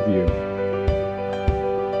each of you.